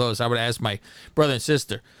 One of those. I would ask my brother and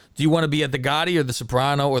sister, do you want to be at the Gotti or the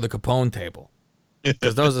Soprano or the Capone table?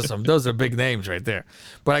 Because those are big names right there.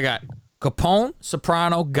 But I got Capone,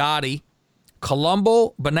 Soprano, Gotti,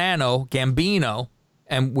 Colombo, Bonanno, Gambino,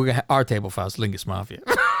 and we're gonna our table files, Lingus Mafia.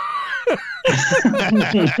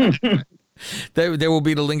 There will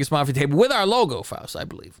be the Lingus Mafia table with our logo, Faust, I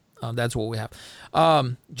believe. That's what we have.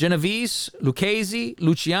 Genovese, Lucchese,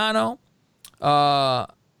 Luciano,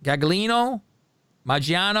 Gagliano,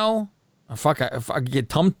 Maggiano. I get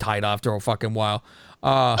tongue-tied after a fucking while.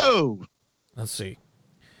 Let's see.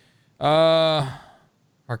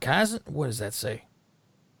 Marcazzo? What does that say?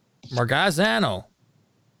 Margazzano.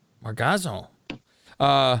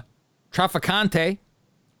 Trafficante.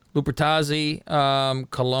 Lupertazzi.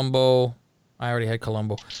 Colombo. I already had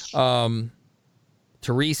Colombo.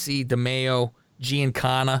 Teresi, DeMeo,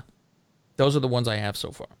 Giancana. Those are the ones I have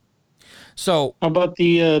so far. So how about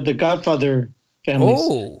the Godfather families?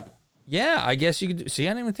 Oh, yeah. I guess you could see.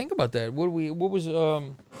 I didn't even think about that. What was? Let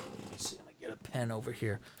me get a pen over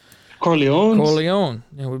here. Corleone.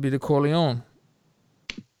 It would be the Corleone.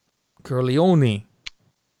 Corleone.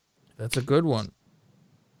 That's a good one.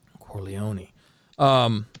 Corleone.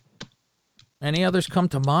 Any others come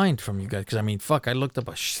to mind from you guys? Because I mean, fuck, I looked up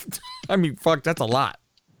that's a lot.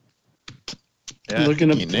 Yeah, looking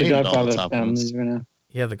up the Godfather families right now.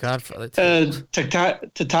 Yeah, the Godfather.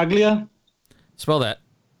 Tattaglia. Spell that.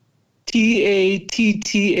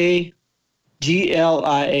 Tattaglia.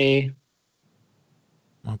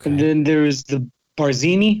 Okay. And then there's the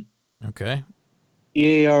Barzini. Okay.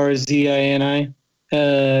 Earzini.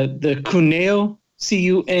 The Cuneo.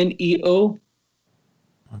 Cuneo.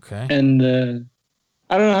 Okay. And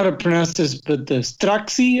I don't know how to pronounce this, but the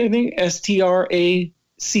Stracci, I think,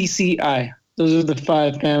 Stracci. Those are the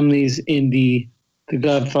 5 families in the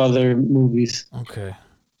Godfather movies. Okay.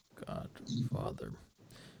 Godfather.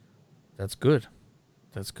 That's good.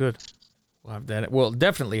 We'll have that. We'll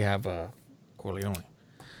definitely have Corleone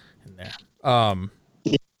in there.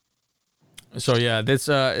 So yeah, this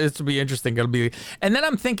will be interesting. It'll be, and then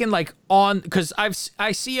I'm thinking like because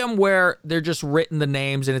I see them where they're just written the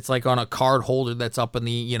names and it's like on a card holder that's up in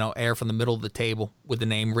the air from the middle of the table with the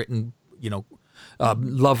name written,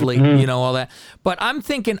 lovely, all that. But I'm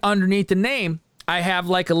thinking underneath the name, I have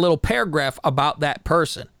like a little paragraph about that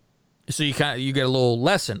person, so you get a little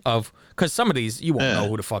lesson of, because some of these you won't know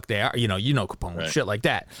who the fuck they are, Capone, right. Shit like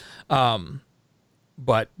that.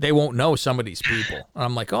 But they won't know some of these people. And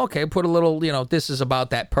I'm like, okay, put a little, this is about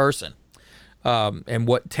that person, and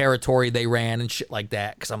what territory they ran and shit like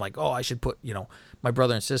that. Because I'm like, oh, I should put, my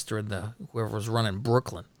brother and sister and whoever was running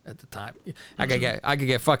Brooklyn at the time. I could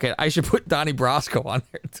get fucking. I should put Donnie Brasco on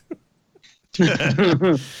there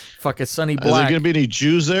too. Fucking Sonny Black. Is there gonna be any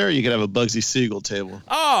Jews there? You could have a Bugsy Siegel table.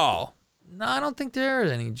 Oh no, I don't think there are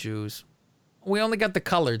any Jews. We only got the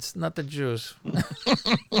coloreds, not the Jews.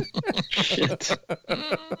 Shit.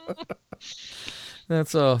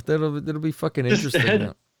 That's all. That'll be fucking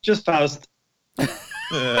interesting. Just Faust.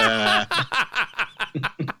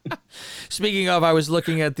 Speaking of, I was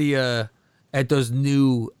looking at at those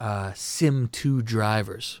new Sim 2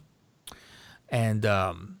 drivers, and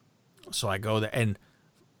so I go there, and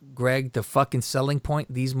Greg, the fucking selling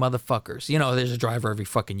point, these motherfuckers. There's a driver every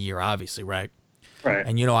fucking year, obviously, right? Right.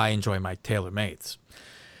 And I enjoy my TaylorMades.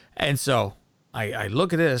 And so I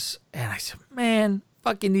look at this and I said, man,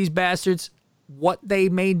 fucking these bastards, what they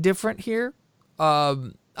made different here.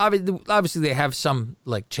 Obviously they have some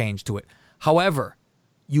like change to it. However,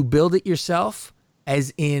 you build it yourself,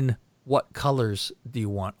 as in what colors do you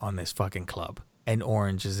want on this fucking club? And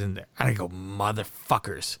orange is in there. And I go,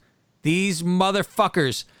 motherfuckers. These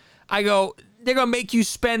motherfuckers. I go, they're going to make you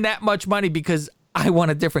spend that much money because I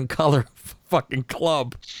want a different color fucking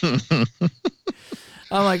club.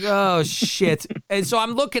 I'm like, oh shit. And so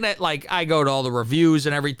I'm looking at, like, I go to all the reviews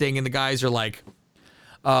and everything, and the guys are like,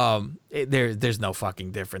 there's no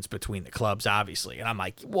fucking difference between the clubs, obviously. And I'm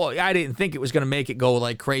like, well, I didn't think it was going to make it go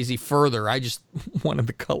like crazy further. I just wanted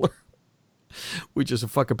the color, which is a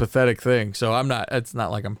fucking pathetic thing. So it's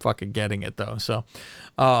not like I'm fucking getting it though. So,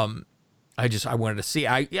 I wanted to see,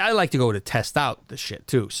 I like to go to test out the shit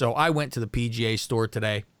too. So I went to the PGA store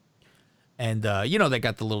today, and, they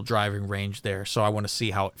got the little driving range there. So I want to see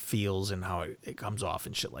how it feels and how it comes off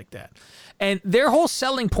and shit like that. And their whole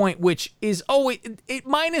selling point, which is, it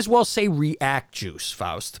might as well say React Juice,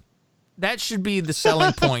 Faust. That should be the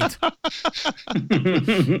selling point.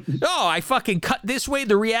 I fucking cut this way,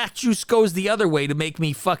 the React Juice goes the other way to make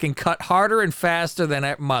me fucking cut harder and faster than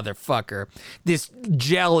that motherfucker. This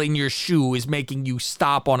gel in your shoe is making you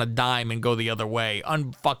stop on a dime and go the other way.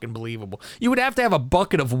 Unfucking believable. You would have to have a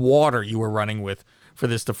bucket of water you were running with for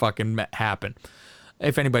this to fucking happen.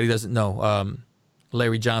 If anybody doesn't know,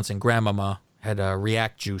 Larry Johnson, Grandmama, had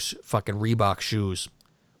React Juice fucking Reebok shoes.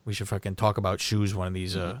 We should fucking talk about shoes one of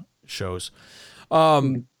these shows.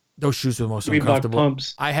 Those shoes were the most uncomfortable.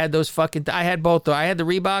 Pumps. I had those I had both though. I had the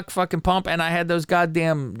Reebok fucking pump, and I had those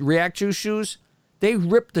goddamn React Juice shoes. They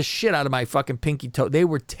ripped the shit out of my fucking pinky toe. They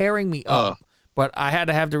were tearing me up, but I had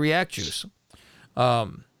to have the React Juice.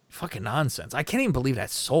 Fucking nonsense. I can't even believe that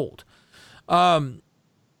sold. I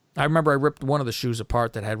remember I ripped one of the shoes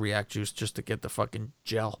apart that had React Juice just to get the fucking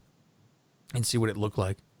gel and see what it looked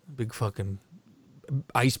like. Big fucking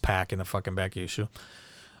ice pack in the fucking back of your shoe.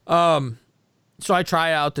 So I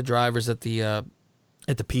try out the drivers at the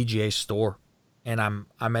PGA store, and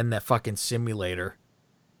I'm in that fucking simulator,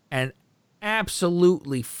 and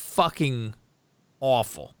absolutely fucking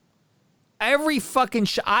awful. Every fucking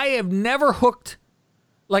I have never hooked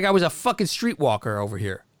like I was a fucking streetwalker over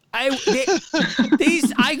here. I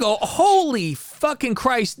go, holy fucking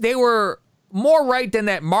Christ, they were more right than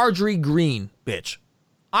that Marjorie Green bitch.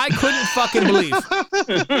 I couldn't fucking believe.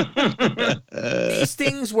 These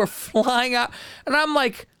things were flying out. And I'm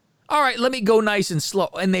like, all right, let me go nice and slow.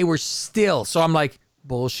 And they were still. So I'm like,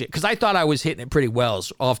 bullshit. Because I thought I was hitting it pretty well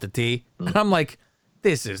off the tee. And I'm like,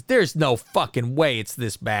 there's no fucking way it's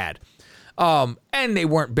this bad. And they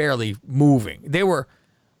weren't barely moving. They were,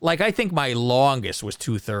 like, I think my longest was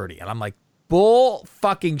 230. And I'm like, bull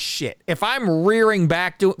fucking shit. If I'm rearing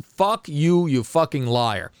back to it, fuck you, you fucking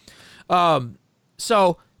liar.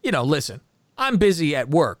 So, listen, I'm busy at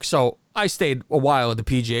work, so I stayed a while at the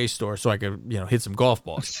PGA store so I could, hit some golf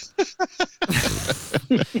balls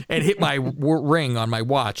and hit my ring on my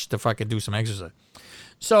watch to fucking do some exercise.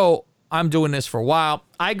 So I'm doing this for a while.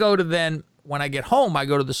 When I get home, I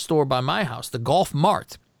go to the store by my house, the Golf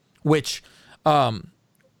Mart, which a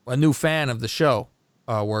new fan of the show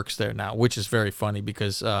works there now, which is very funny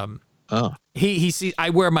because he sees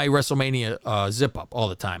I wear my WrestleMania zip up all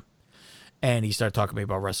the time. And he started talking to me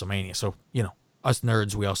about WrestleMania. So, us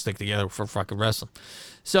nerds, we all stick together for fucking wrestling.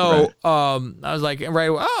 So, right. I was like, right,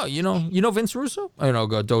 you know Vince Russo?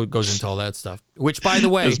 Goes into all that stuff. Which, by the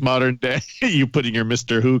way, this modern day, you putting your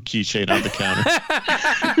Mr. Who keychain on the counter.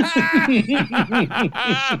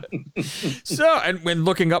 So, and when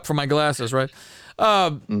looking up for my glasses, right?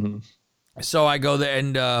 So I go there,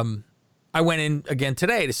 and I went in again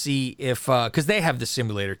today to see if, because they have the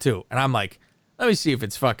simulator too, and I'm like, let me see if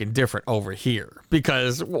it's fucking different over here,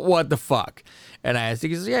 because what the fuck? And I asked, he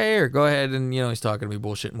goes, yeah, here, go ahead. And, he's talking to me,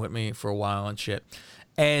 bullshitting with me for a while and shit.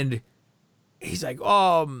 And he's like,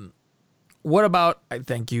 what about,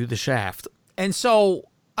 thank you, the shaft? And so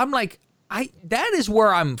I'm like, that is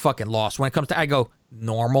where I'm fucking lost when it comes to, I go,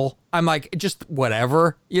 normal. I'm like, just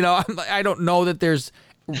whatever, I don't know that there's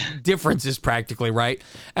differences practically, right?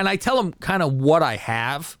 And I tell him kind of what I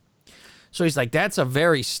have. So he's like, that's a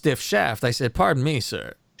very stiff shaft. I said, pardon me,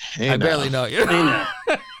 sir. Hey, I barely know you.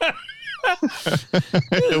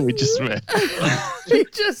 We just met. We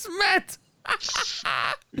just met.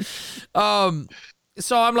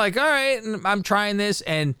 So I'm like, all right, and I'm trying this,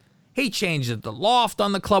 and he changed the loft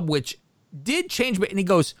on the club, which did change, but and he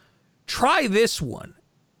goes, try this one.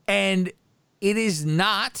 And it is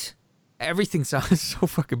not, everything sounds so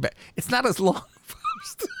fucking bad. It's not as long.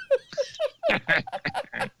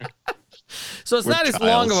 So it's not as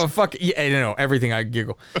long of a fucking, everything I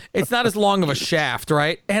giggle. It's not as long of a shaft,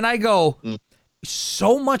 right? And I go,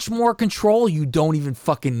 so much more control you don't even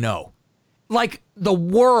fucking know. Like, the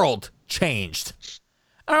world changed.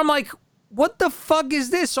 And I'm like, what the fuck is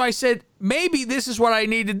this? So I said, maybe this is what I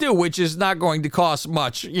need to do, which is not going to cost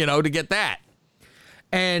much, to get that.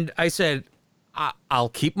 And I said, I'll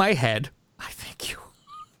keep my head. I thank you.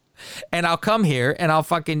 And I'll come here and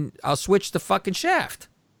I'll switch the fucking shaft.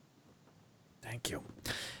 Thank you.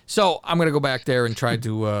 So I'm gonna go back there and try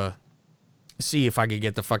to see if I could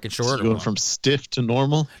get the fucking shorter Going one. from stiff to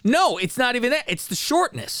normal? No, it's not even that. It's the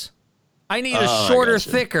shortness. I need a Oh, I shorter, gotcha.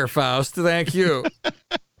 thicker, Faust. Thank you.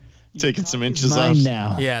 Taking some inches Mine off.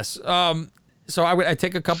 now. Yes. So I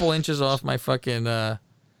take a couple inches off my fucking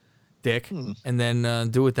dick and then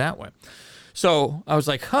do it that way. So I was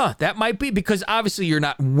like, that might be, because obviously you're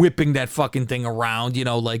not whipping that fucking thing around,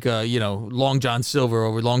 like Long Dong Silver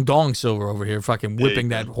over here, fucking whipping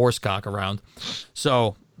that horse cock around.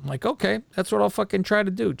 So I'm like, okay, that's what I'll fucking try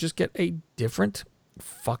to do. Just get a different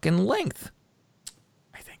fucking length.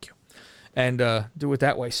 I thank you. And do it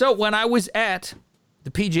that way. So when I was at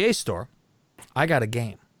the PGA store, I got a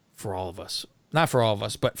game for all of us. Not for all of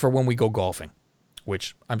us, but for when we go golfing,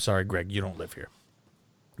 which I'm sorry, Greg, you don't live here.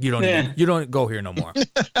 You don't go here no more.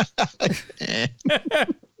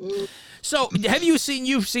 So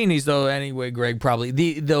you've seen these though anyway, Greg, probably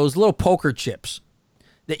those little poker chips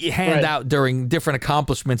that you hand out during different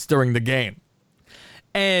accomplishments during the game.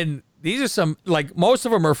 And these are some, like, most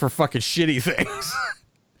of them are for fucking shitty things.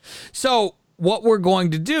 So what we're going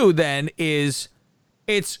to do then is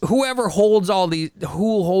it's whoever holds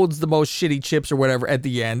who holds the most shitty chips or whatever at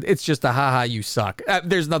the end. It's just a haha, you suck.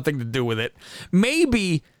 There's nothing to do with it.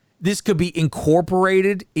 Maybe this could be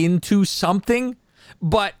incorporated into something,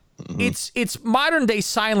 but it's modern day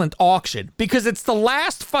silent auction, because it's the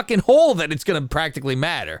last fucking hole that it's going to practically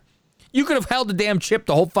matter. You could have held the damn chip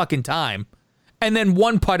the whole fucking time and then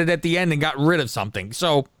one putted at the end and got rid of something.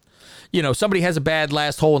 So, somebody has a bad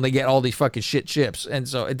last hole and they get all these fucking shit chips. And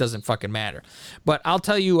so it doesn't fucking matter. But I'll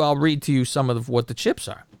read to you some of what the chips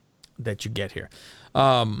are that you get here.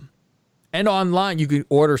 And online, you can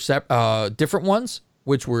order different ones,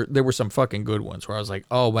 there were some fucking good ones where I was like,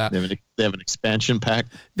 oh, wow. They have an expansion pack.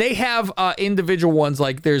 They have individual ones,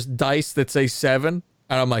 like there's dice that say 7.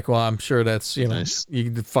 And I'm like, well, I'm sure that's, nice. You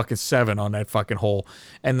can do fucking 7 on that fucking hole.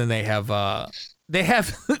 And then they have, they had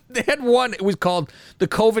one, it was called the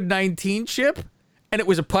COVID-19 chip, and it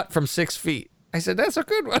was a putt from 6 feet. I said, that's a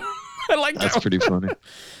good one. I like that. That's pretty funny.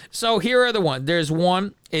 So here are the one. There's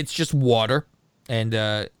one, it's just water. And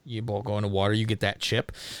you both go into water, you get that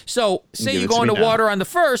chip. So say you go into water on the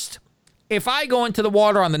 1st. If I go into the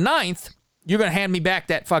water on the 9th, you're going to hand me back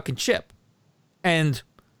that fucking chip. And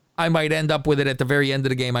I might end up with it at the very end of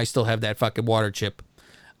the game. I still have that fucking water chip.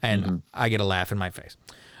 And I get a laugh in my face.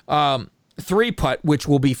 3-putt, which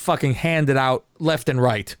will be fucking handed out left and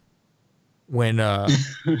right. When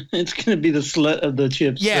it's gonna be the slut of the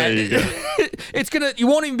chips. Yeah, you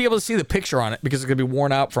won't even be able to see the picture on it because it's gonna be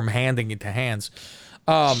worn out from handing it to hands.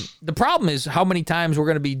 The problem is how many times we're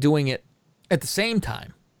gonna be doing it at the same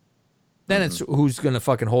time. Then it's who's gonna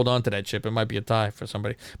fucking hold on to that chip. It might be a tie for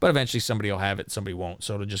somebody, but eventually somebody will have it, somebody won't,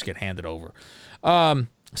 so it'll just get handed over.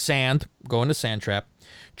 Sand, go into sand trap.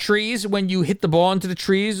 Trees, when you hit the ball into the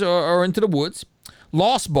trees or into the woods.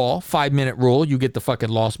 Lost ball, 5-minute rule, you get the fucking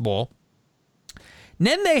lost ball. And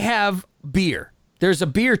then they have beer. There's a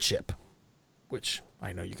beer chip, which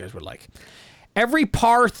I know you guys would like. Every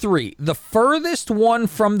par 3, the furthest one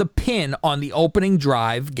from the pin on the opening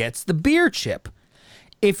drive gets the beer chip.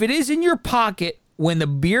 If it is in your pocket when the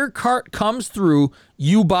beer cart comes through,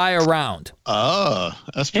 you buy a round. Oh,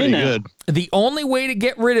 that's pretty good. The only way to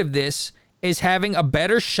get rid of this is having a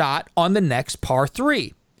better shot on the next par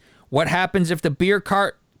 3. What happens if the beer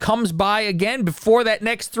cart comes by again before that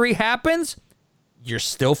next 3 happens? You're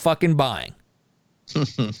still fucking buying.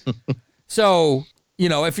 So,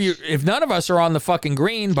 if none of us are on the fucking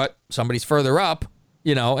green, but somebody's further up,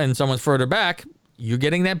 and someone's further back, you're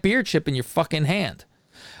getting that beer chip in your fucking hand.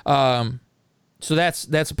 So that's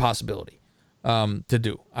a possibility to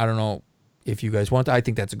do. I don't know if you guys want to. I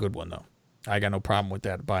think that's a good one though. I got no problem with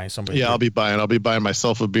that, buying somebody. Yeah, I'll be buying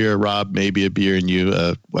myself a beer, Rob, maybe a beer, and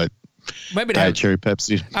you maybe Diet Cherry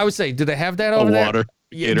Pepsi. I would say, do they have that over there? Water.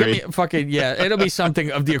 Yeah, give me fucking, it'll be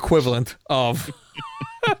something of the equivalent of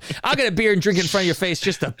I'll get a beer and drink it in front of your face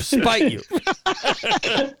just to spite you.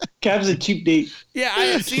 Cav's a cheap date. Yeah,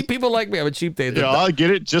 I see people like me. I'm a cheap date. Yeah, I'll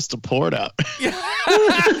get it just to pour it out.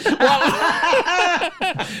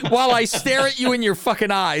 While I stare at you in your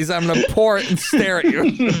fucking eyes, I'm gonna pour it and stare at you.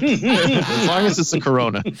 As long as it's a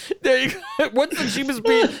Corona. There you go. What's the cheapest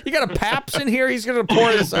beer? You got a Pabst in here? He's gonna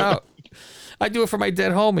pour this out. I do it for my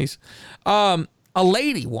dead homies. A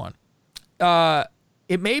lady one.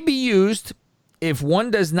 It may be used if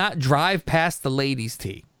one does not drive past the ladies'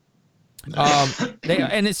 tee.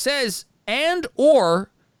 And it says, and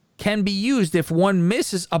or can be used if one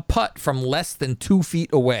misses a putt from less than 2 feet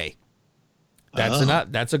away.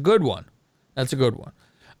 That's a good one. That's a good one.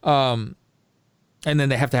 And then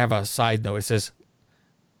they have to have a side note. It says,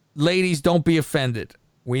 ladies, don't be offended.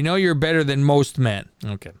 We know you're better than most men.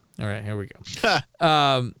 Okay. All right, here we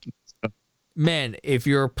go. Men, if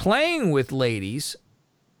you're playing with ladies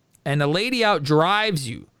and a lady outdrives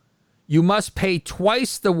you, you must pay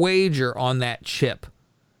twice the wager on that chip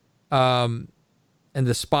in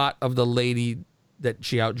the spot of the lady that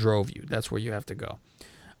she outdrove you. That's where you have to go.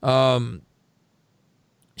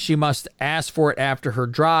 She must ask for it after her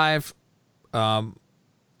drive.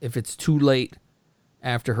 If it's too late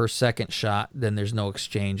after her second shot, then there's no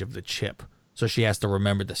exchange of the chip. So she has to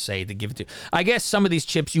remember to say to give it to you. I guess some of these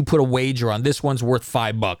chips you put a wager on. This one's worth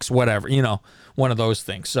 $5, whatever, one of those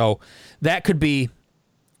things. So that could be,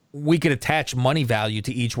 we could attach money value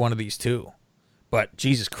to each one of these too. But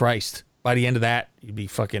Jesus Christ, by the end of that, you need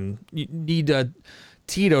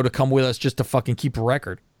Tito to come with us just to fucking keep a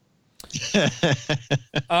record.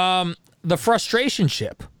 The frustration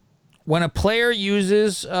chip. When a player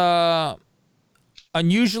uses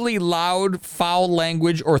unusually loud, foul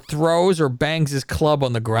language or throws or bangs his club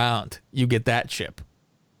on the ground, you get that chip.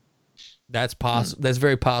 That's possible. That's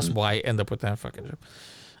very possible. I end up with that fucking chip.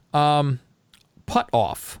 Putt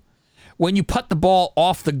off. When you putt the ball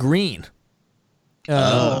off the green,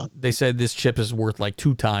 they said this chip is worth like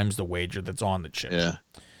 2 times the wager that's on the chip. Yeah.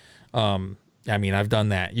 I mean, I've done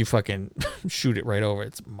that. You fucking shoot it right over.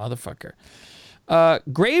 It's a motherfucker.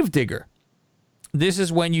 Gravedigger. This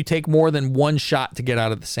is when you take more than one shot to get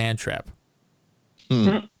out of the sand trap.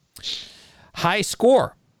 High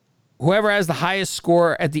score. Whoever has the highest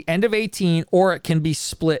score at the end of 18, or it can be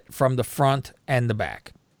split from the front and the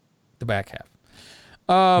back half.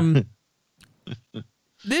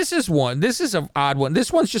 This is one. This is an odd one.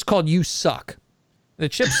 This one's just called You Suck. The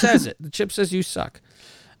chip says it. The chip says you suck.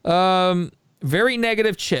 Very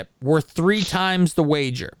negative chip, worth 3 times the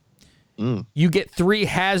wager. You get 3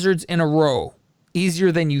 hazards in a row.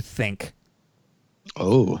 Easier than you think.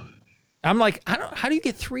 Oh. I'm like, how do you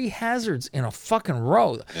get 3 hazards in a fucking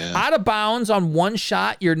row? Yeah. Out of bounds on one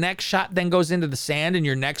shot, your next shot then goes into the sand, and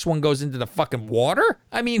your next one goes into the fucking water?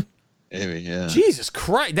 I mean, maybe, yeah. Jesus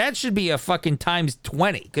Christ, that should be a fucking times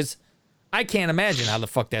 20, because I can't imagine how the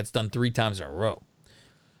fuck that's done 3 times in a row.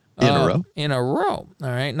 In a row? In a row. All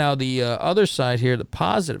right. Now, the other side here, the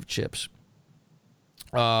positive chips.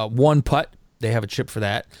 1 putt. They have a chip for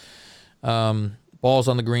that. Ball's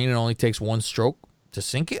on the green. It only takes 1 stroke to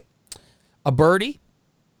sink it. A birdie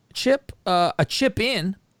chip. A chip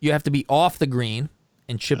in. You have to be off the green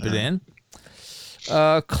and chip it in.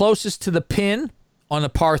 Closest to the pin on a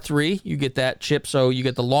par 3, you get that chip. So you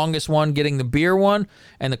get the longest one getting the beer one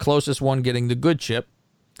and the closest one getting the good chip.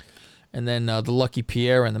 And then the Lucky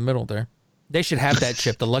Pierre in the middle there. They should have that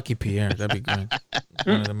chip, the Lucky Pierre. That'd be good.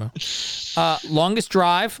 Longest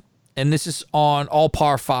drive, and this is on all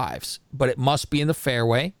par 5s, but it must be in the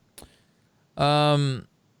fairway.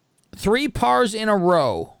 3 pars in a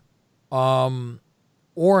row,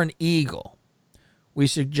 or an eagle. We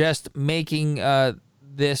suggest making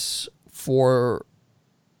this for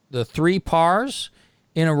the 3 pars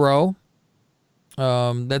in a row.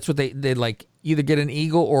 That's what they like. Either get an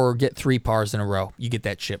eagle or get 3 pars in a row. You get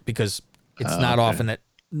that chip because it's not often that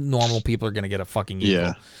normal people are going to get a fucking eagle.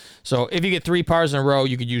 Yeah. So if you get 3 pars in a row,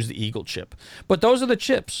 you could use the eagle chip. But those are the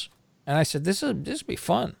chips. And I said, this would be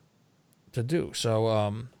fun to do.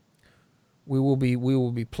 So we will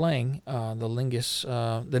be playing the Lingus,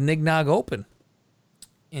 the Nignog Open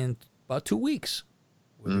in about 2 weeks.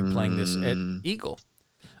 We'll be playing this at Eagle.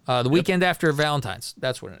 The weekend after Valentine's.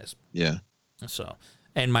 That's what it is. Yeah. So,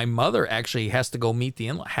 and my mother actually has to go meet the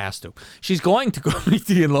in-laws. She's going to go meet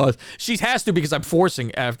the in-laws. She has to because I'm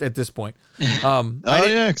forcing at this point.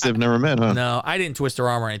 Because they've never met, huh? No, I didn't twist her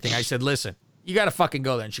arm or anything. I said, listen, you got to fucking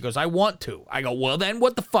go there. And she goes, I want to. I go, well, then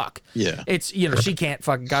what the fuck? Yeah. It's, she can't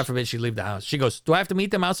fucking, God forbid she leave the house. She goes, do I have to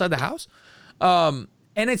meet them outside the house? And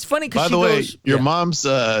it's funny because she goes. By the way, your mom's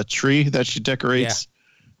tree that she decorates,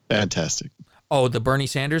 fantastic. Oh, the Bernie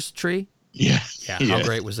Sanders tree? Yeah. Yeah. How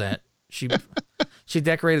great was that? She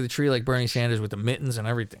decorated the tree like Bernie Sanders with the mittens and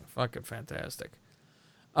everything. Fucking fantastic.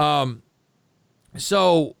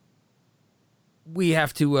 So we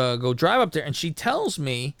have to go drive up there, and she tells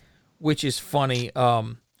me, which is funny,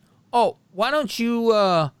 oh, why don't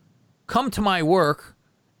you come to my work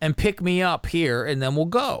and pick me up here, and then we'll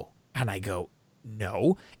go. And I go,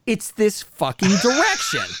 no, it's this fucking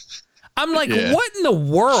direction. I'm like, what in the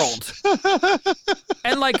world?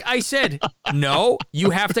 And like I said, no, you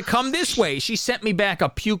have to come this way. She sent me back a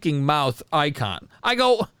puking mouth icon. I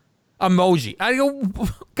go, emoji. I go,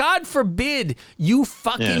 God forbid you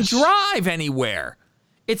fucking drive anywhere.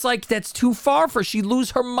 It's like, that's too far for her. She'd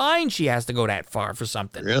lose her mind. She has to go that far for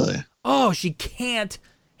something. Really? Oh, she can't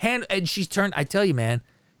handle. And she's turned, I tell you, man,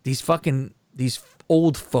 these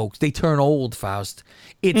old folks. They turn old, Faust.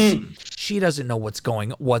 She doesn't know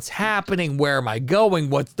what's happening. Where am I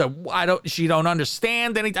going? She don't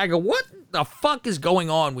understand anything. I go, what the fuck is going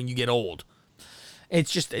on when you get old?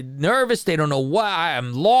 It's just nervous. They don't know why.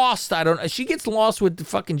 I'm lost. She gets lost with the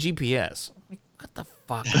fucking GPS. Like, what the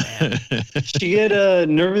fuck, man? She get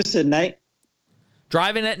nervous at night?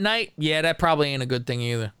 Driving at night? Yeah, that probably ain't a good thing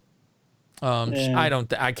either. Yeah.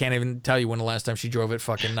 I can't even tell you when the last time she drove at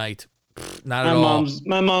fucking night. Not at all.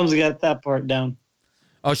 My mom's got that part down.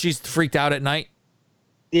 Oh, she's freaked out at night?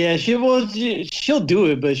 Yeah, she'll do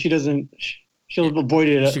it, but she doesn't. She'll avoid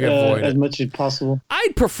it as much as possible.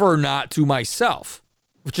 I'd prefer not to myself,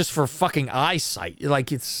 just for fucking eyesight.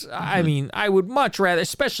 Like I mean, I would much rather,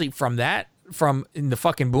 especially from in the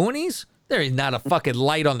fucking boonies. There is not a fucking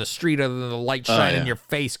light on the street other than the light shining in your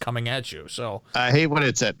face coming at you. So I hate when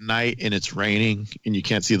it's at night and it's raining and you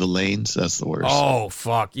can't see the lanes. That's the worst. Oh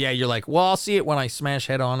fuck yeah! You're like, well, I'll see it when I smash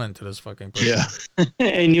head on into this fucking person. Yeah.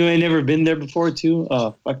 And you ain't never been there before too.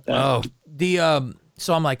 Oh fuck that. Oh,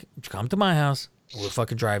 so I'm like, come to my house. We'll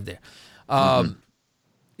fucking drive there.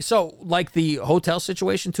 So like the hotel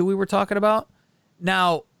situation too, we were talking about.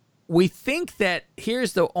 Now, we think that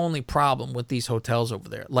here's the only problem with these hotels over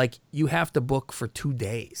there. Like, you have to book for 2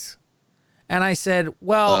 days. And I said,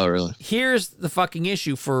 well, really? Here's the fucking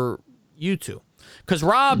issue for you two. Because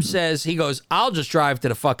Rob says, he goes, I'll just drive to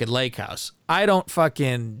the fucking lake house. I don't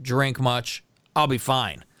fucking drink much. I'll be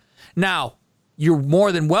fine. Now, you're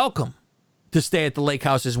more than welcome to stay at the lake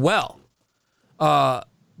house as well the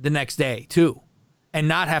next day, too. And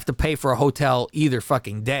not have to pay for a hotel either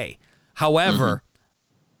fucking day. However,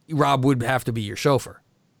 Rob would have to be your chauffeur.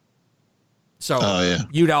 So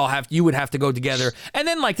you would have to go together. And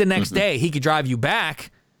then like the next day, he could drive you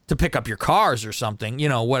back to pick up your cars or something,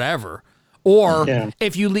 whatever. Or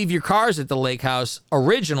if you leave your cars at the lake house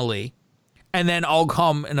originally, and then all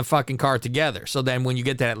come in a fucking car together. So then when you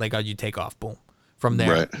get to that lake house, you take off, boom, from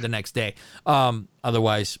there the next day.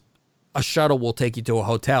 Otherwise, a shuttle will take you to a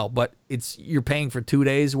hotel, but you're paying for 2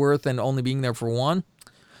 days worth and only being there for one.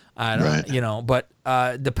 I don't, but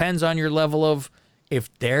depends on your level of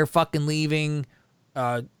if they're fucking leaving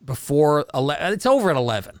before 11. It's over at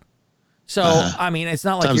 11. So, I mean, it's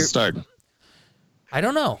not like Time's starting. I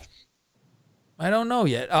don't know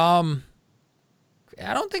yet. I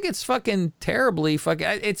don't think it's fucking terribly fucking.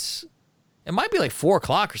 It might be like 4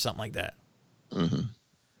 o'clock or something like that.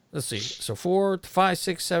 Let's see. So 4, 5,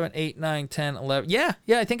 6, 7, 8, 9, 10, 11. Yeah,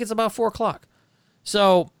 I think it's about 4 o'clock.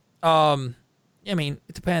 So, I mean,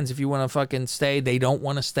 it depends. If you want to fucking stay, they don't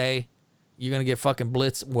want to stay. You're going to get fucking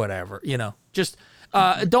blitz, whatever. Just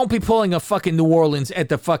don't be pulling a fucking New Orleans at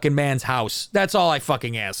the fucking man's house. That's all I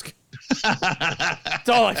fucking ask. That's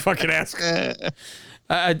all I fucking ask.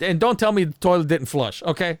 And don't tell me the toilet didn't flush,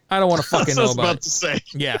 okay? I don't want to fucking know about it. To say.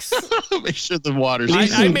 Yes. Make sure the water's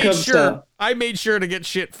I made sure to get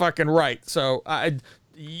shit fucking right. So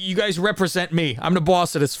you guys represent me. I'm the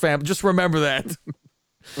boss of this family. Just remember that.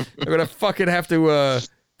 I'm gonna fucking have to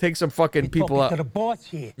take some fucking people out. To the boss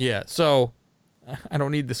here. Yeah, so I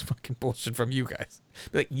don't need this fucking bullshit from you guys.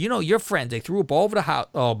 Like, your friends, they threw a ball over the house.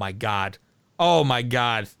 Oh my god.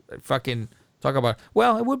 Fucking talk about.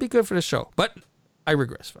 Well, it would be good for the show, but I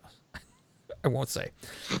regress. I won't say.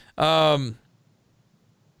 I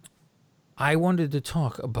wanted to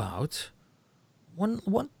talk about one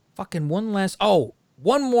last. Oh,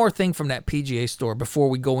 one more thing from that PGA store before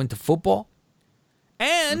we go into football.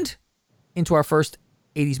 And into our first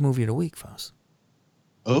 80s movie of the week, Faust.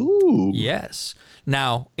 Oh. Yes.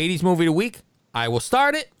 Now, 80s movie of the week, I will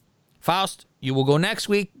start it. Faust, you will go next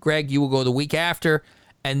week. Greg, you will go the week after.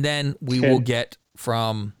 And then we will get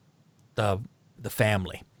from the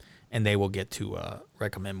family. And they will get to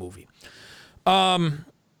recommend movie.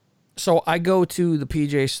 So I go to the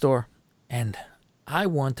PGA store. And I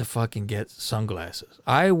want to fucking get sunglasses.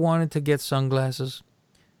 I wanted to get sunglasses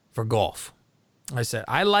for golf. I said,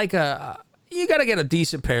 I like you got to get a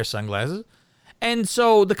decent pair of sunglasses. And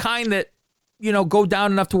so the kind that, go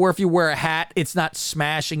down enough to where if you wear a hat, it's not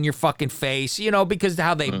smashing your fucking face, because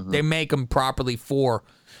how they make them properly for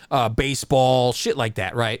baseball, shit like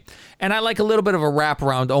that, right? And I like a little bit of a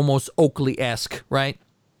wraparound, almost Oakley-esque, right?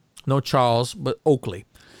 No Charles, but Oakley.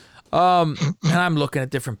 And I'm looking at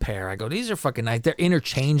different pair. I go, these are fucking nice. They're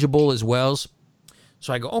interchangeable as well.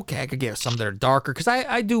 So I go, okay, I could get some that are darker because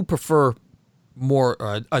I do prefer more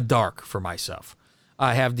a dark for myself.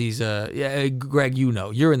 I have these, Greg,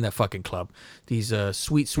 you're in that fucking club. These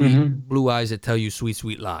sweet blue eyes that tell you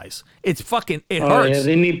sweet lies. It's fucking, it hurts. Yeah,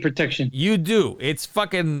 they need protection. You do. It's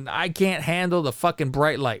fucking, I can't handle the fucking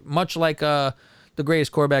bright light, much like the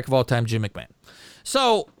greatest quarterback of all time, Jim McMahon.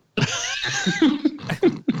 So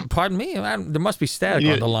Pardon me? There must be static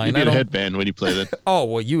You on the line. need a headband when you play that. Oh,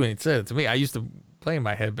 well, you ain't said it to me. I used to play in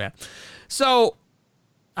my headband. So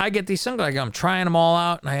I get these sunglasses. I'm trying them all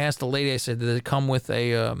out, and I asked the lady, I said, did it come with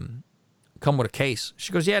a case?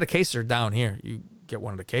 She goes, yeah, the cases are down here. You get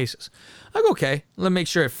one of the cases. I go, okay, let me make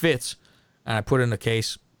sure it fits. And I put it in the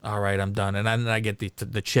case. All right, I'm done. And then I get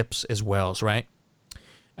the chips as well, right?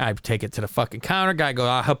 I take it to the fucking counter. Guy goes,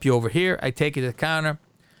 I'll help you over here. I take it to the counter,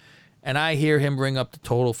 and I hear him bring up the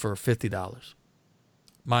total for $50.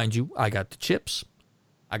 Mind you, I got the chips,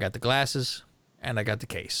 I got the glasses, and I got the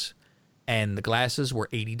case. And the glasses were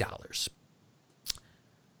 $80.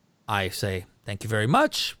 I say, thank you very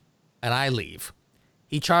much, and I leave.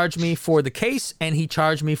 He charged me for the case, and he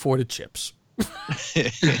charged me for the chips.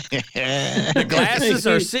 The glasses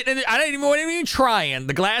are sitting in there. I wasn't even trying.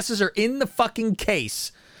 The glasses are in the fucking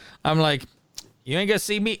case. I'm like, you ain't gonna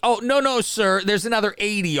see me? Oh, no, sir. There's another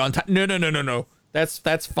 80 on top. No. That's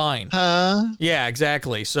fine. Yeah,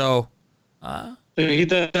 exactly. So, he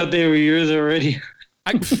thought they were yours already.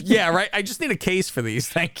 Yeah, right. I just need a case for these.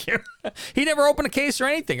 Thank you. He never opened a case or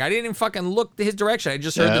anything. I didn't even fucking look his direction. I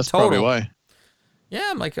just heard the that's total. Probably why. Yeah,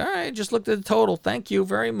 I'm like, all right, just looked at the total. Thank you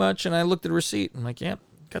very much. And I looked at the receipt. I'm like, yeah,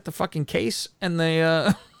 got the fucking case and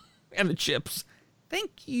the and the chips.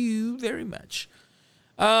 Thank you very much.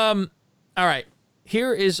 All right.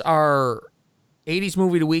 Here is our 80s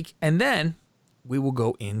movie of the week, and then we will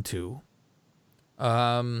go into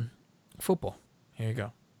football. Here you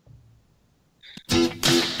go.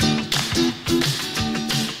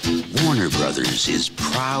 Warner Brothers is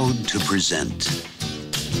proud to present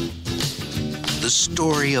the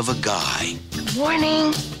story of a guy. Good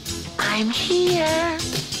morning. I'm here.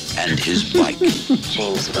 And his bike.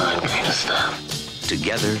 James Bond kind of stuff.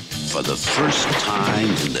 Together for the first time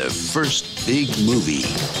in their first big movie.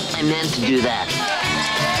 I meant to do that.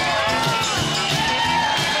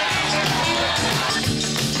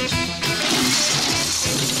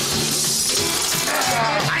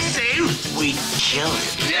 I say we kill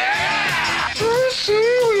it. Yeah! I say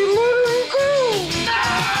we let him go.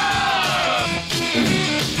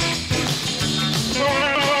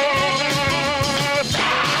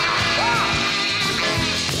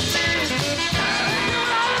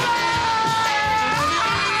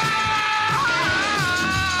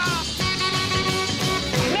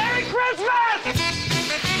 Merry Christmas!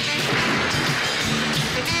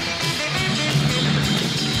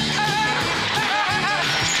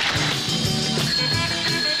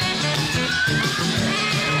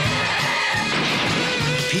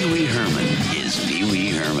 Pee Wee Herman is Pee Wee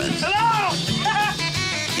Herman. Hello!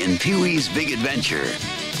 In Pee Wee's Big Adventure,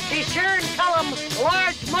 Be sure and tell him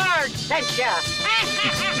Large Marge sent ya.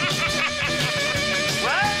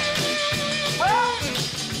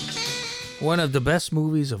 One of the best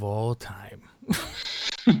movies of all time. All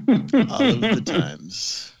of the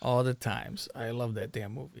times. All the times. I love that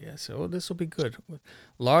damn movie. Yeah, so this will be good.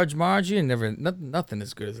 Large Margie, and nothing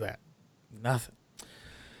as good as that. Nothing.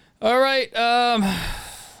 All right.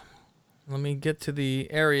 Let me get to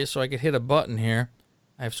the area so I can hit a button here.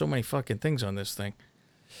 I have so many fucking things on this thing.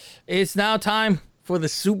 It's now time for the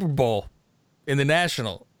Super Bowl in the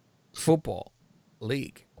National Football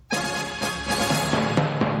League.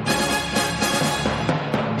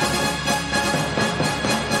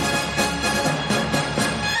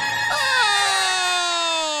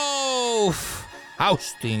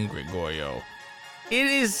 Austin Gregorio. It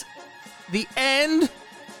is the end,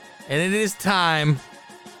 and it is time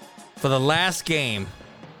for the last game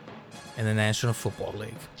in the National Football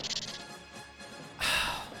League.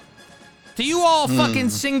 Do you all fucking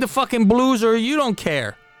sing the fucking blues, or you don't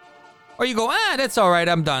care? Or you go, that's all right,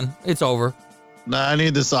 I'm done. It's over. Nah, I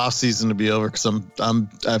need this off season to be over because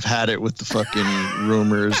I've had it with the fucking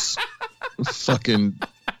rumors.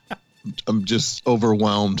 I'm just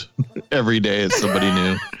overwhelmed every day as somebody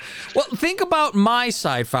new. Well, think about my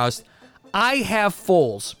side, Faust. I have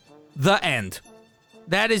Foles, the end.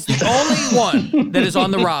 That is the only one that is on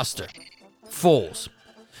the roster. Foles.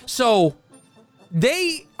 So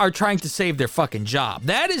they are trying to save their fucking job.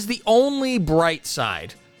 That is the only bright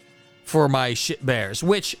side for my shit Bears,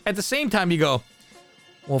 which at the same time you go,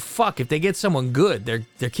 well, fuck, if they get someone good,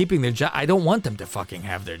 they're keeping their job. I don't want them to fucking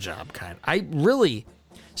have their job, kind of.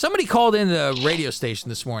 Somebody called in the radio station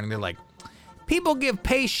this morning. They're like, people give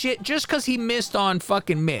Pace shit just because he missed on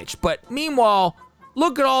fucking Mitch. But meanwhile,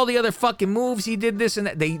 look at all the other fucking moves he did, this and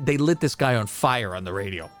that. They lit this guy on fire on the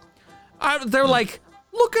radio. They're like,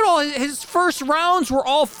 look at all his first rounds were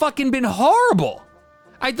all fucking been horrible.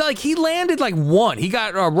 He landed like one. He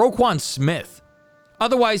got Roquan Smith.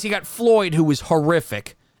 Otherwise, he got Floyd, who was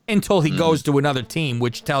horrific. until he goes to another team,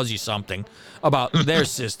 which tells you something about their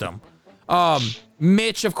system.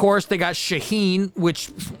 Mitch, of course, they got Shaheen,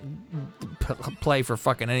 which play for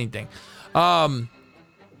fucking anything.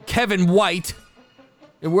 Kevin White,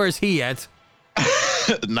 where's he at?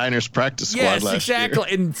 Niners practice squad yes, last exactly,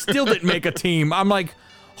 year. and still didn't make a team. I'm like,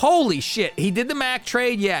 holy shit. He did the Mac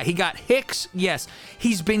trade, yeah. He got Hicks, yes.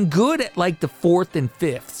 He's been good at like the 4th and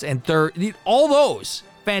 5ths and 3rd, all those.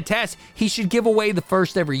 Fantastic. He should give away the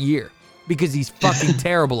first every year because he's fucking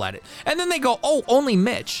terrible at it. And then they go, oh, only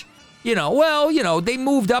Mitch. They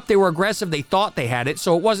moved up. They were aggressive. They thought they had it.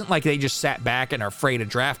 So it wasn't like they just sat back and are afraid of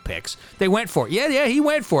draft picks. They went for it. Yeah, he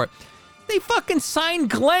went for it. They fucking signed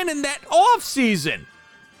Glenn in that offseason.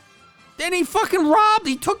 Then he fucking robbed.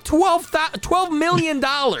 He took $12 million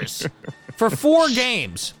for 4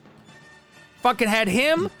 games. Fucking had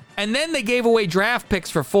him, and then they gave away draft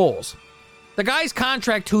picks for Foles. The guy's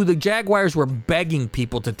contract who the Jaguars were begging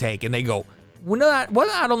people to take, and they go, we'll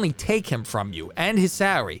not only take him from you and his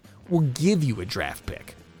salary, we'll give you a draft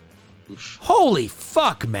pick. Oof. Holy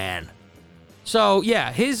fuck, man. So,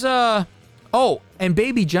 yeah, his, and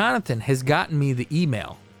Baby Jonathan has gotten me the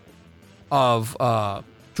email of,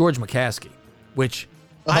 George McCaskey, which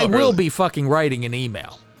I will be fucking writing an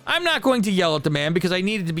email. I'm not going to yell at the man because I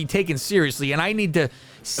need it to be taken seriously and I need to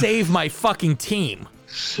save my fucking team.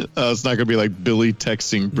 It's not going to be like Billy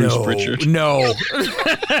texting Bruce Pritchard. No.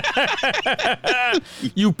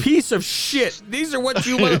 You piece of shit. These are what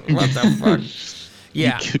you want. What the fuck?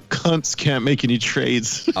 Yeah. You cunts can't make any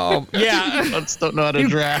trades. Oh, yeah. You cunts don't know how to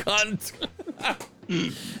draft. Cunt.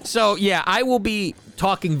 So, yeah, I will be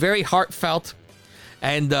talking very heartfelt.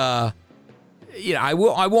 And, I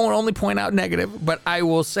won't only point out negative, but I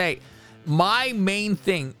will say my main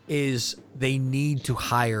thing is they need to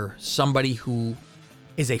hire somebody who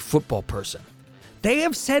is a football person. They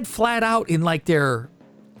have said flat out in like their,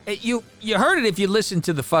 you heard it if you listened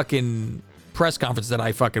to the fucking press conference that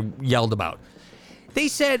I fucking yelled about. They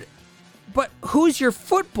said, but who's your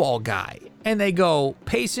football guy? And they go,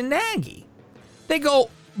 Pace and Nagy. They go,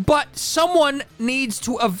 but someone needs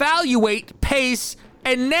to evaluate Pace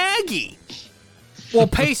and Nagy. Well,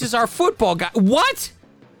 Pace is our football guy. What?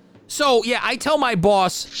 So, yeah, I tell my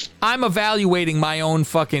boss I'm evaluating my own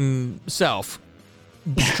fucking self.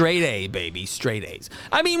 Straight A, baby. Straight A's.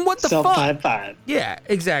 I mean, what the fuck? Self-high-five. Yeah,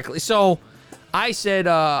 exactly. So, I said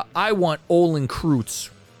I want Olin Kreutz,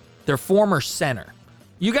 their former center.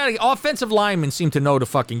 You got offensive linemen seem to know the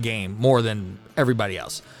fucking game more than everybody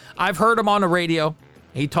else. I've heard him on the radio.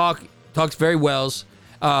 He talks very well.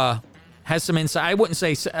 Has some insight. I wouldn't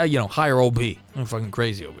say, hire OB. I'm fucking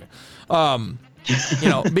crazy over here.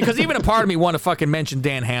 Because even a part of me want to fucking mention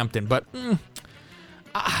Dan Hampton, but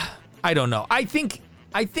I don't know. I think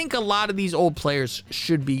a lot of these old players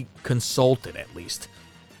should be consulted at least.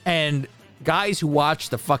 And guys who watch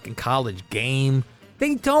the fucking college game,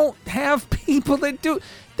 they don't have people that do.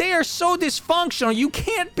 They are so dysfunctional. You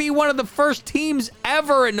can't be one of the first teams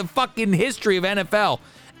ever in the fucking history of NFL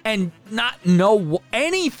and not know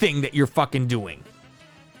anything that you're fucking doing.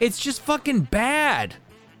 It's just fucking bad.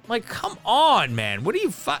 Like, come on, man. What do you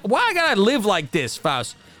why I gotta live like this,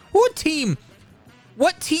 Faust? What team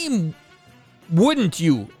wouldn't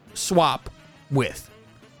you swap with?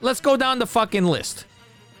 Let's go down the fucking list.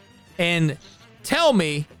 And tell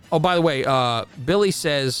me, oh, by the way, Billy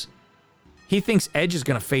says he thinks Edge is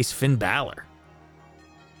gonna face Finn Balor.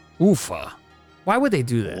 Oofa. Why would they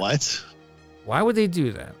do that? What? Why would they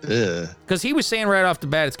do that? Because he was saying right off the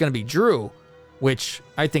bat it's going to be Drew, which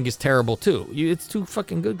I think is terrible too. It's two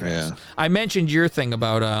fucking good guys. Yeah. I mentioned your thing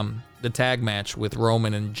about the tag match with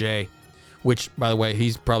Roman and Jay, which, by the way,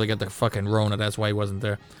 he's probably got the fucking Rona. That's why he wasn't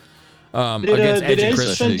there. Against Edge and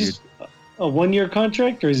Chris. Did a 1-year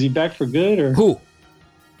contract, or is he back for good? Or who?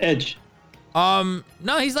 Edge. No,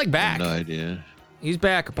 he's like back. No idea. He's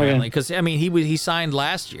back apparently because he signed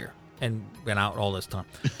last year and been out all this time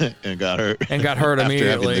and got hurt immediately.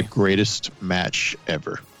 After having the greatest match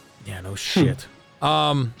ever. Yeah, no shit.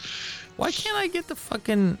 Why can't I get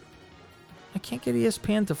I can't get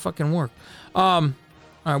ESPN to fucking work. All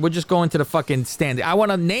right, we'll just go into the fucking standing. I want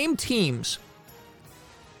to name teams,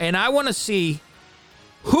 and I want to see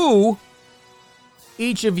who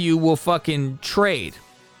each of you will fucking trade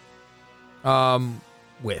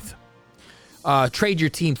with. Trade your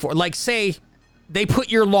team for. Like, say they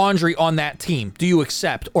put your laundry on that team. Do you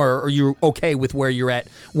accept, or are you okay with where you're at,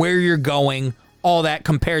 where you're going, all that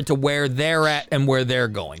compared to where they're at and where they're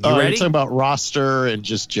going? You ready? You're talking about roster and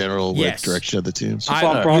just general direction of the teams.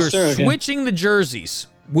 You're switching the jerseys.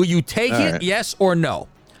 Will you take it, right. yes or no?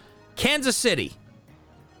 Kansas City.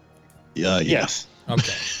 Yes.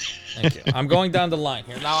 Okay. Thank you. I'm going down the line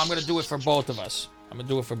here. Now I'm going to do it for both of us.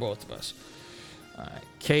 All right.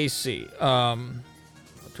 Casey.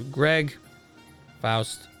 To Greg,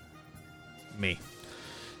 Faust, me.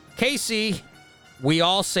 Casey, we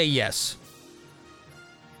all say yes.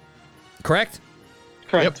 Correct?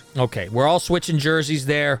 Correct. Yep. Okay, we're all switching jerseys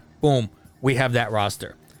there. Boom. We have that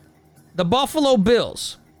roster. The Buffalo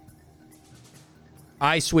Bills.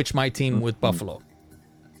 I switch my team with Buffalo.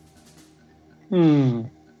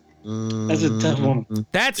 That's a tough one.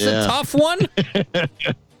 That's a tough one?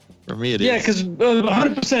 For me, it is. Yeah, is. because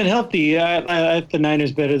 100% healthy, I like the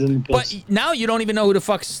Niners better than the Bills. But now you don't even know who the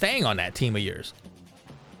fuck's staying on that team of yours.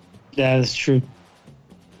 Yeah, that's true.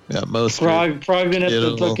 Yeah, most Frog gonna have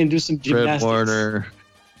to fucking do some gymnastics. Fred Warner,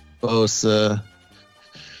 Bosa.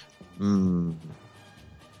 We'll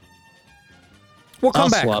come I'll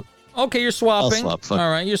back. swap. Okay, you're swapping. I'll swap. All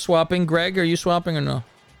right, you're swapping. Greg, are you swapping or no?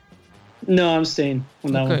 No, I'm staying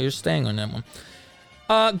on that one. Okay, you're staying on that one.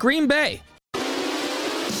 Green Bay.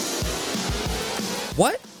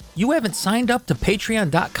 What? You haven't signed up to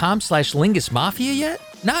patreon.com/LingusMafia yet?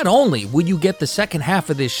 Not only will you get the second half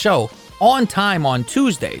of this show on time on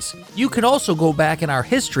Tuesdays, you could also go back in our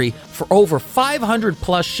history for over 500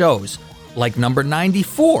 plus shows, like number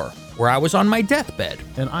 94, where I was on my deathbed.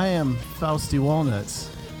 And I am Fausty Walnuts.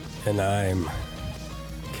 And I'm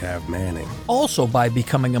Cav Manning. Also, by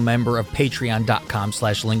becoming a member of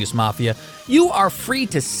patreon.com/LingusMafia, you are free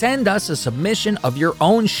to send us a submission of your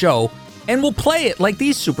own show, and we'll play it like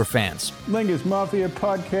these superfans. Lingus Mafia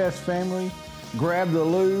podcast family, grab the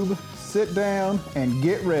lube, sit down, and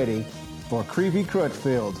get ready for Creepy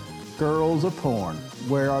Crutchfield. Girls of Porn.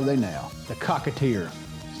 Where are they now? The Cocketeer.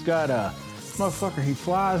 He's got a motherfucker, he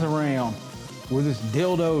flies around with this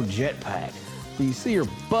dildo jetpack. So you see her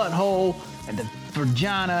butthole and the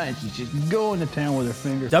vagina, and she's just going to town with her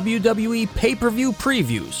fingers. WWE pay-per-view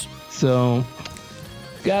previews. So,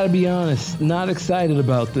 gotta be honest, not excited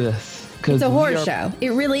about this. It's a horror show.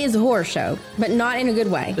 It really is a horror show, but not in a good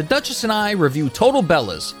way. The Duchess and I review Total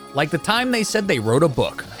Bellas, like the time they said they wrote a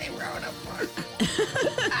book.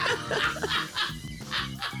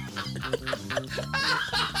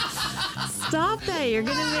 Stop that. You're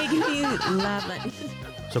going to make me laugh.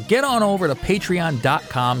 So get on over to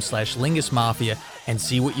patreon.com/LingusMafia and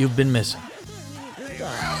see what you've been missing. You're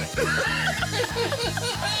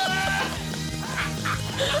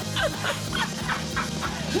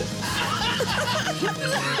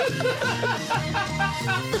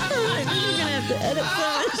gonna have to edit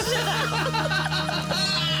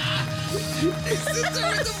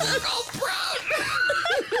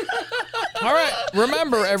All right,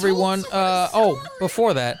 remember everyone.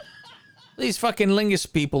 Before that, these fucking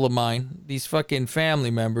Lingus people of mine, these fucking family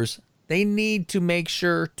members, they need to make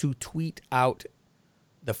sure to tweet out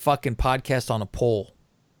the fucking podcast on a poll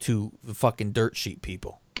to the fucking Dirt Sheet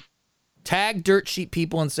people. Tag Dirt Sheet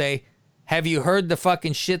people and say, have you heard the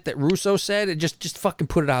fucking shit that Russo said? And just fucking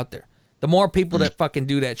put it out there. The more people that fucking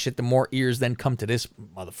do that shit, the more ears then come to this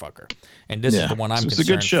motherfucker. And this is the one I'm concerned. It's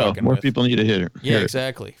a good show. More people need to hear it. Yeah,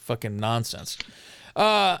 exactly. Fucking nonsense.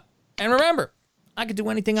 And remember, I can do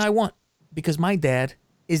anything I want because my dad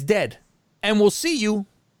is dead. And we'll see you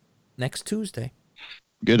next Tuesday.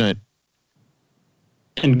 Good night.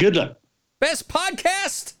 And good luck. Best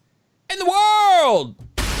podcast in the world.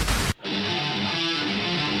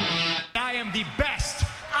 I am the best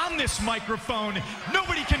on this microphone.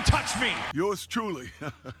 Nobody can touch me. Yours truly.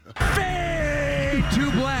 Fade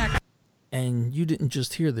to black. And you didn't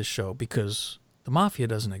just hear this show because the Mafia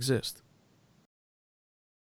doesn't exist.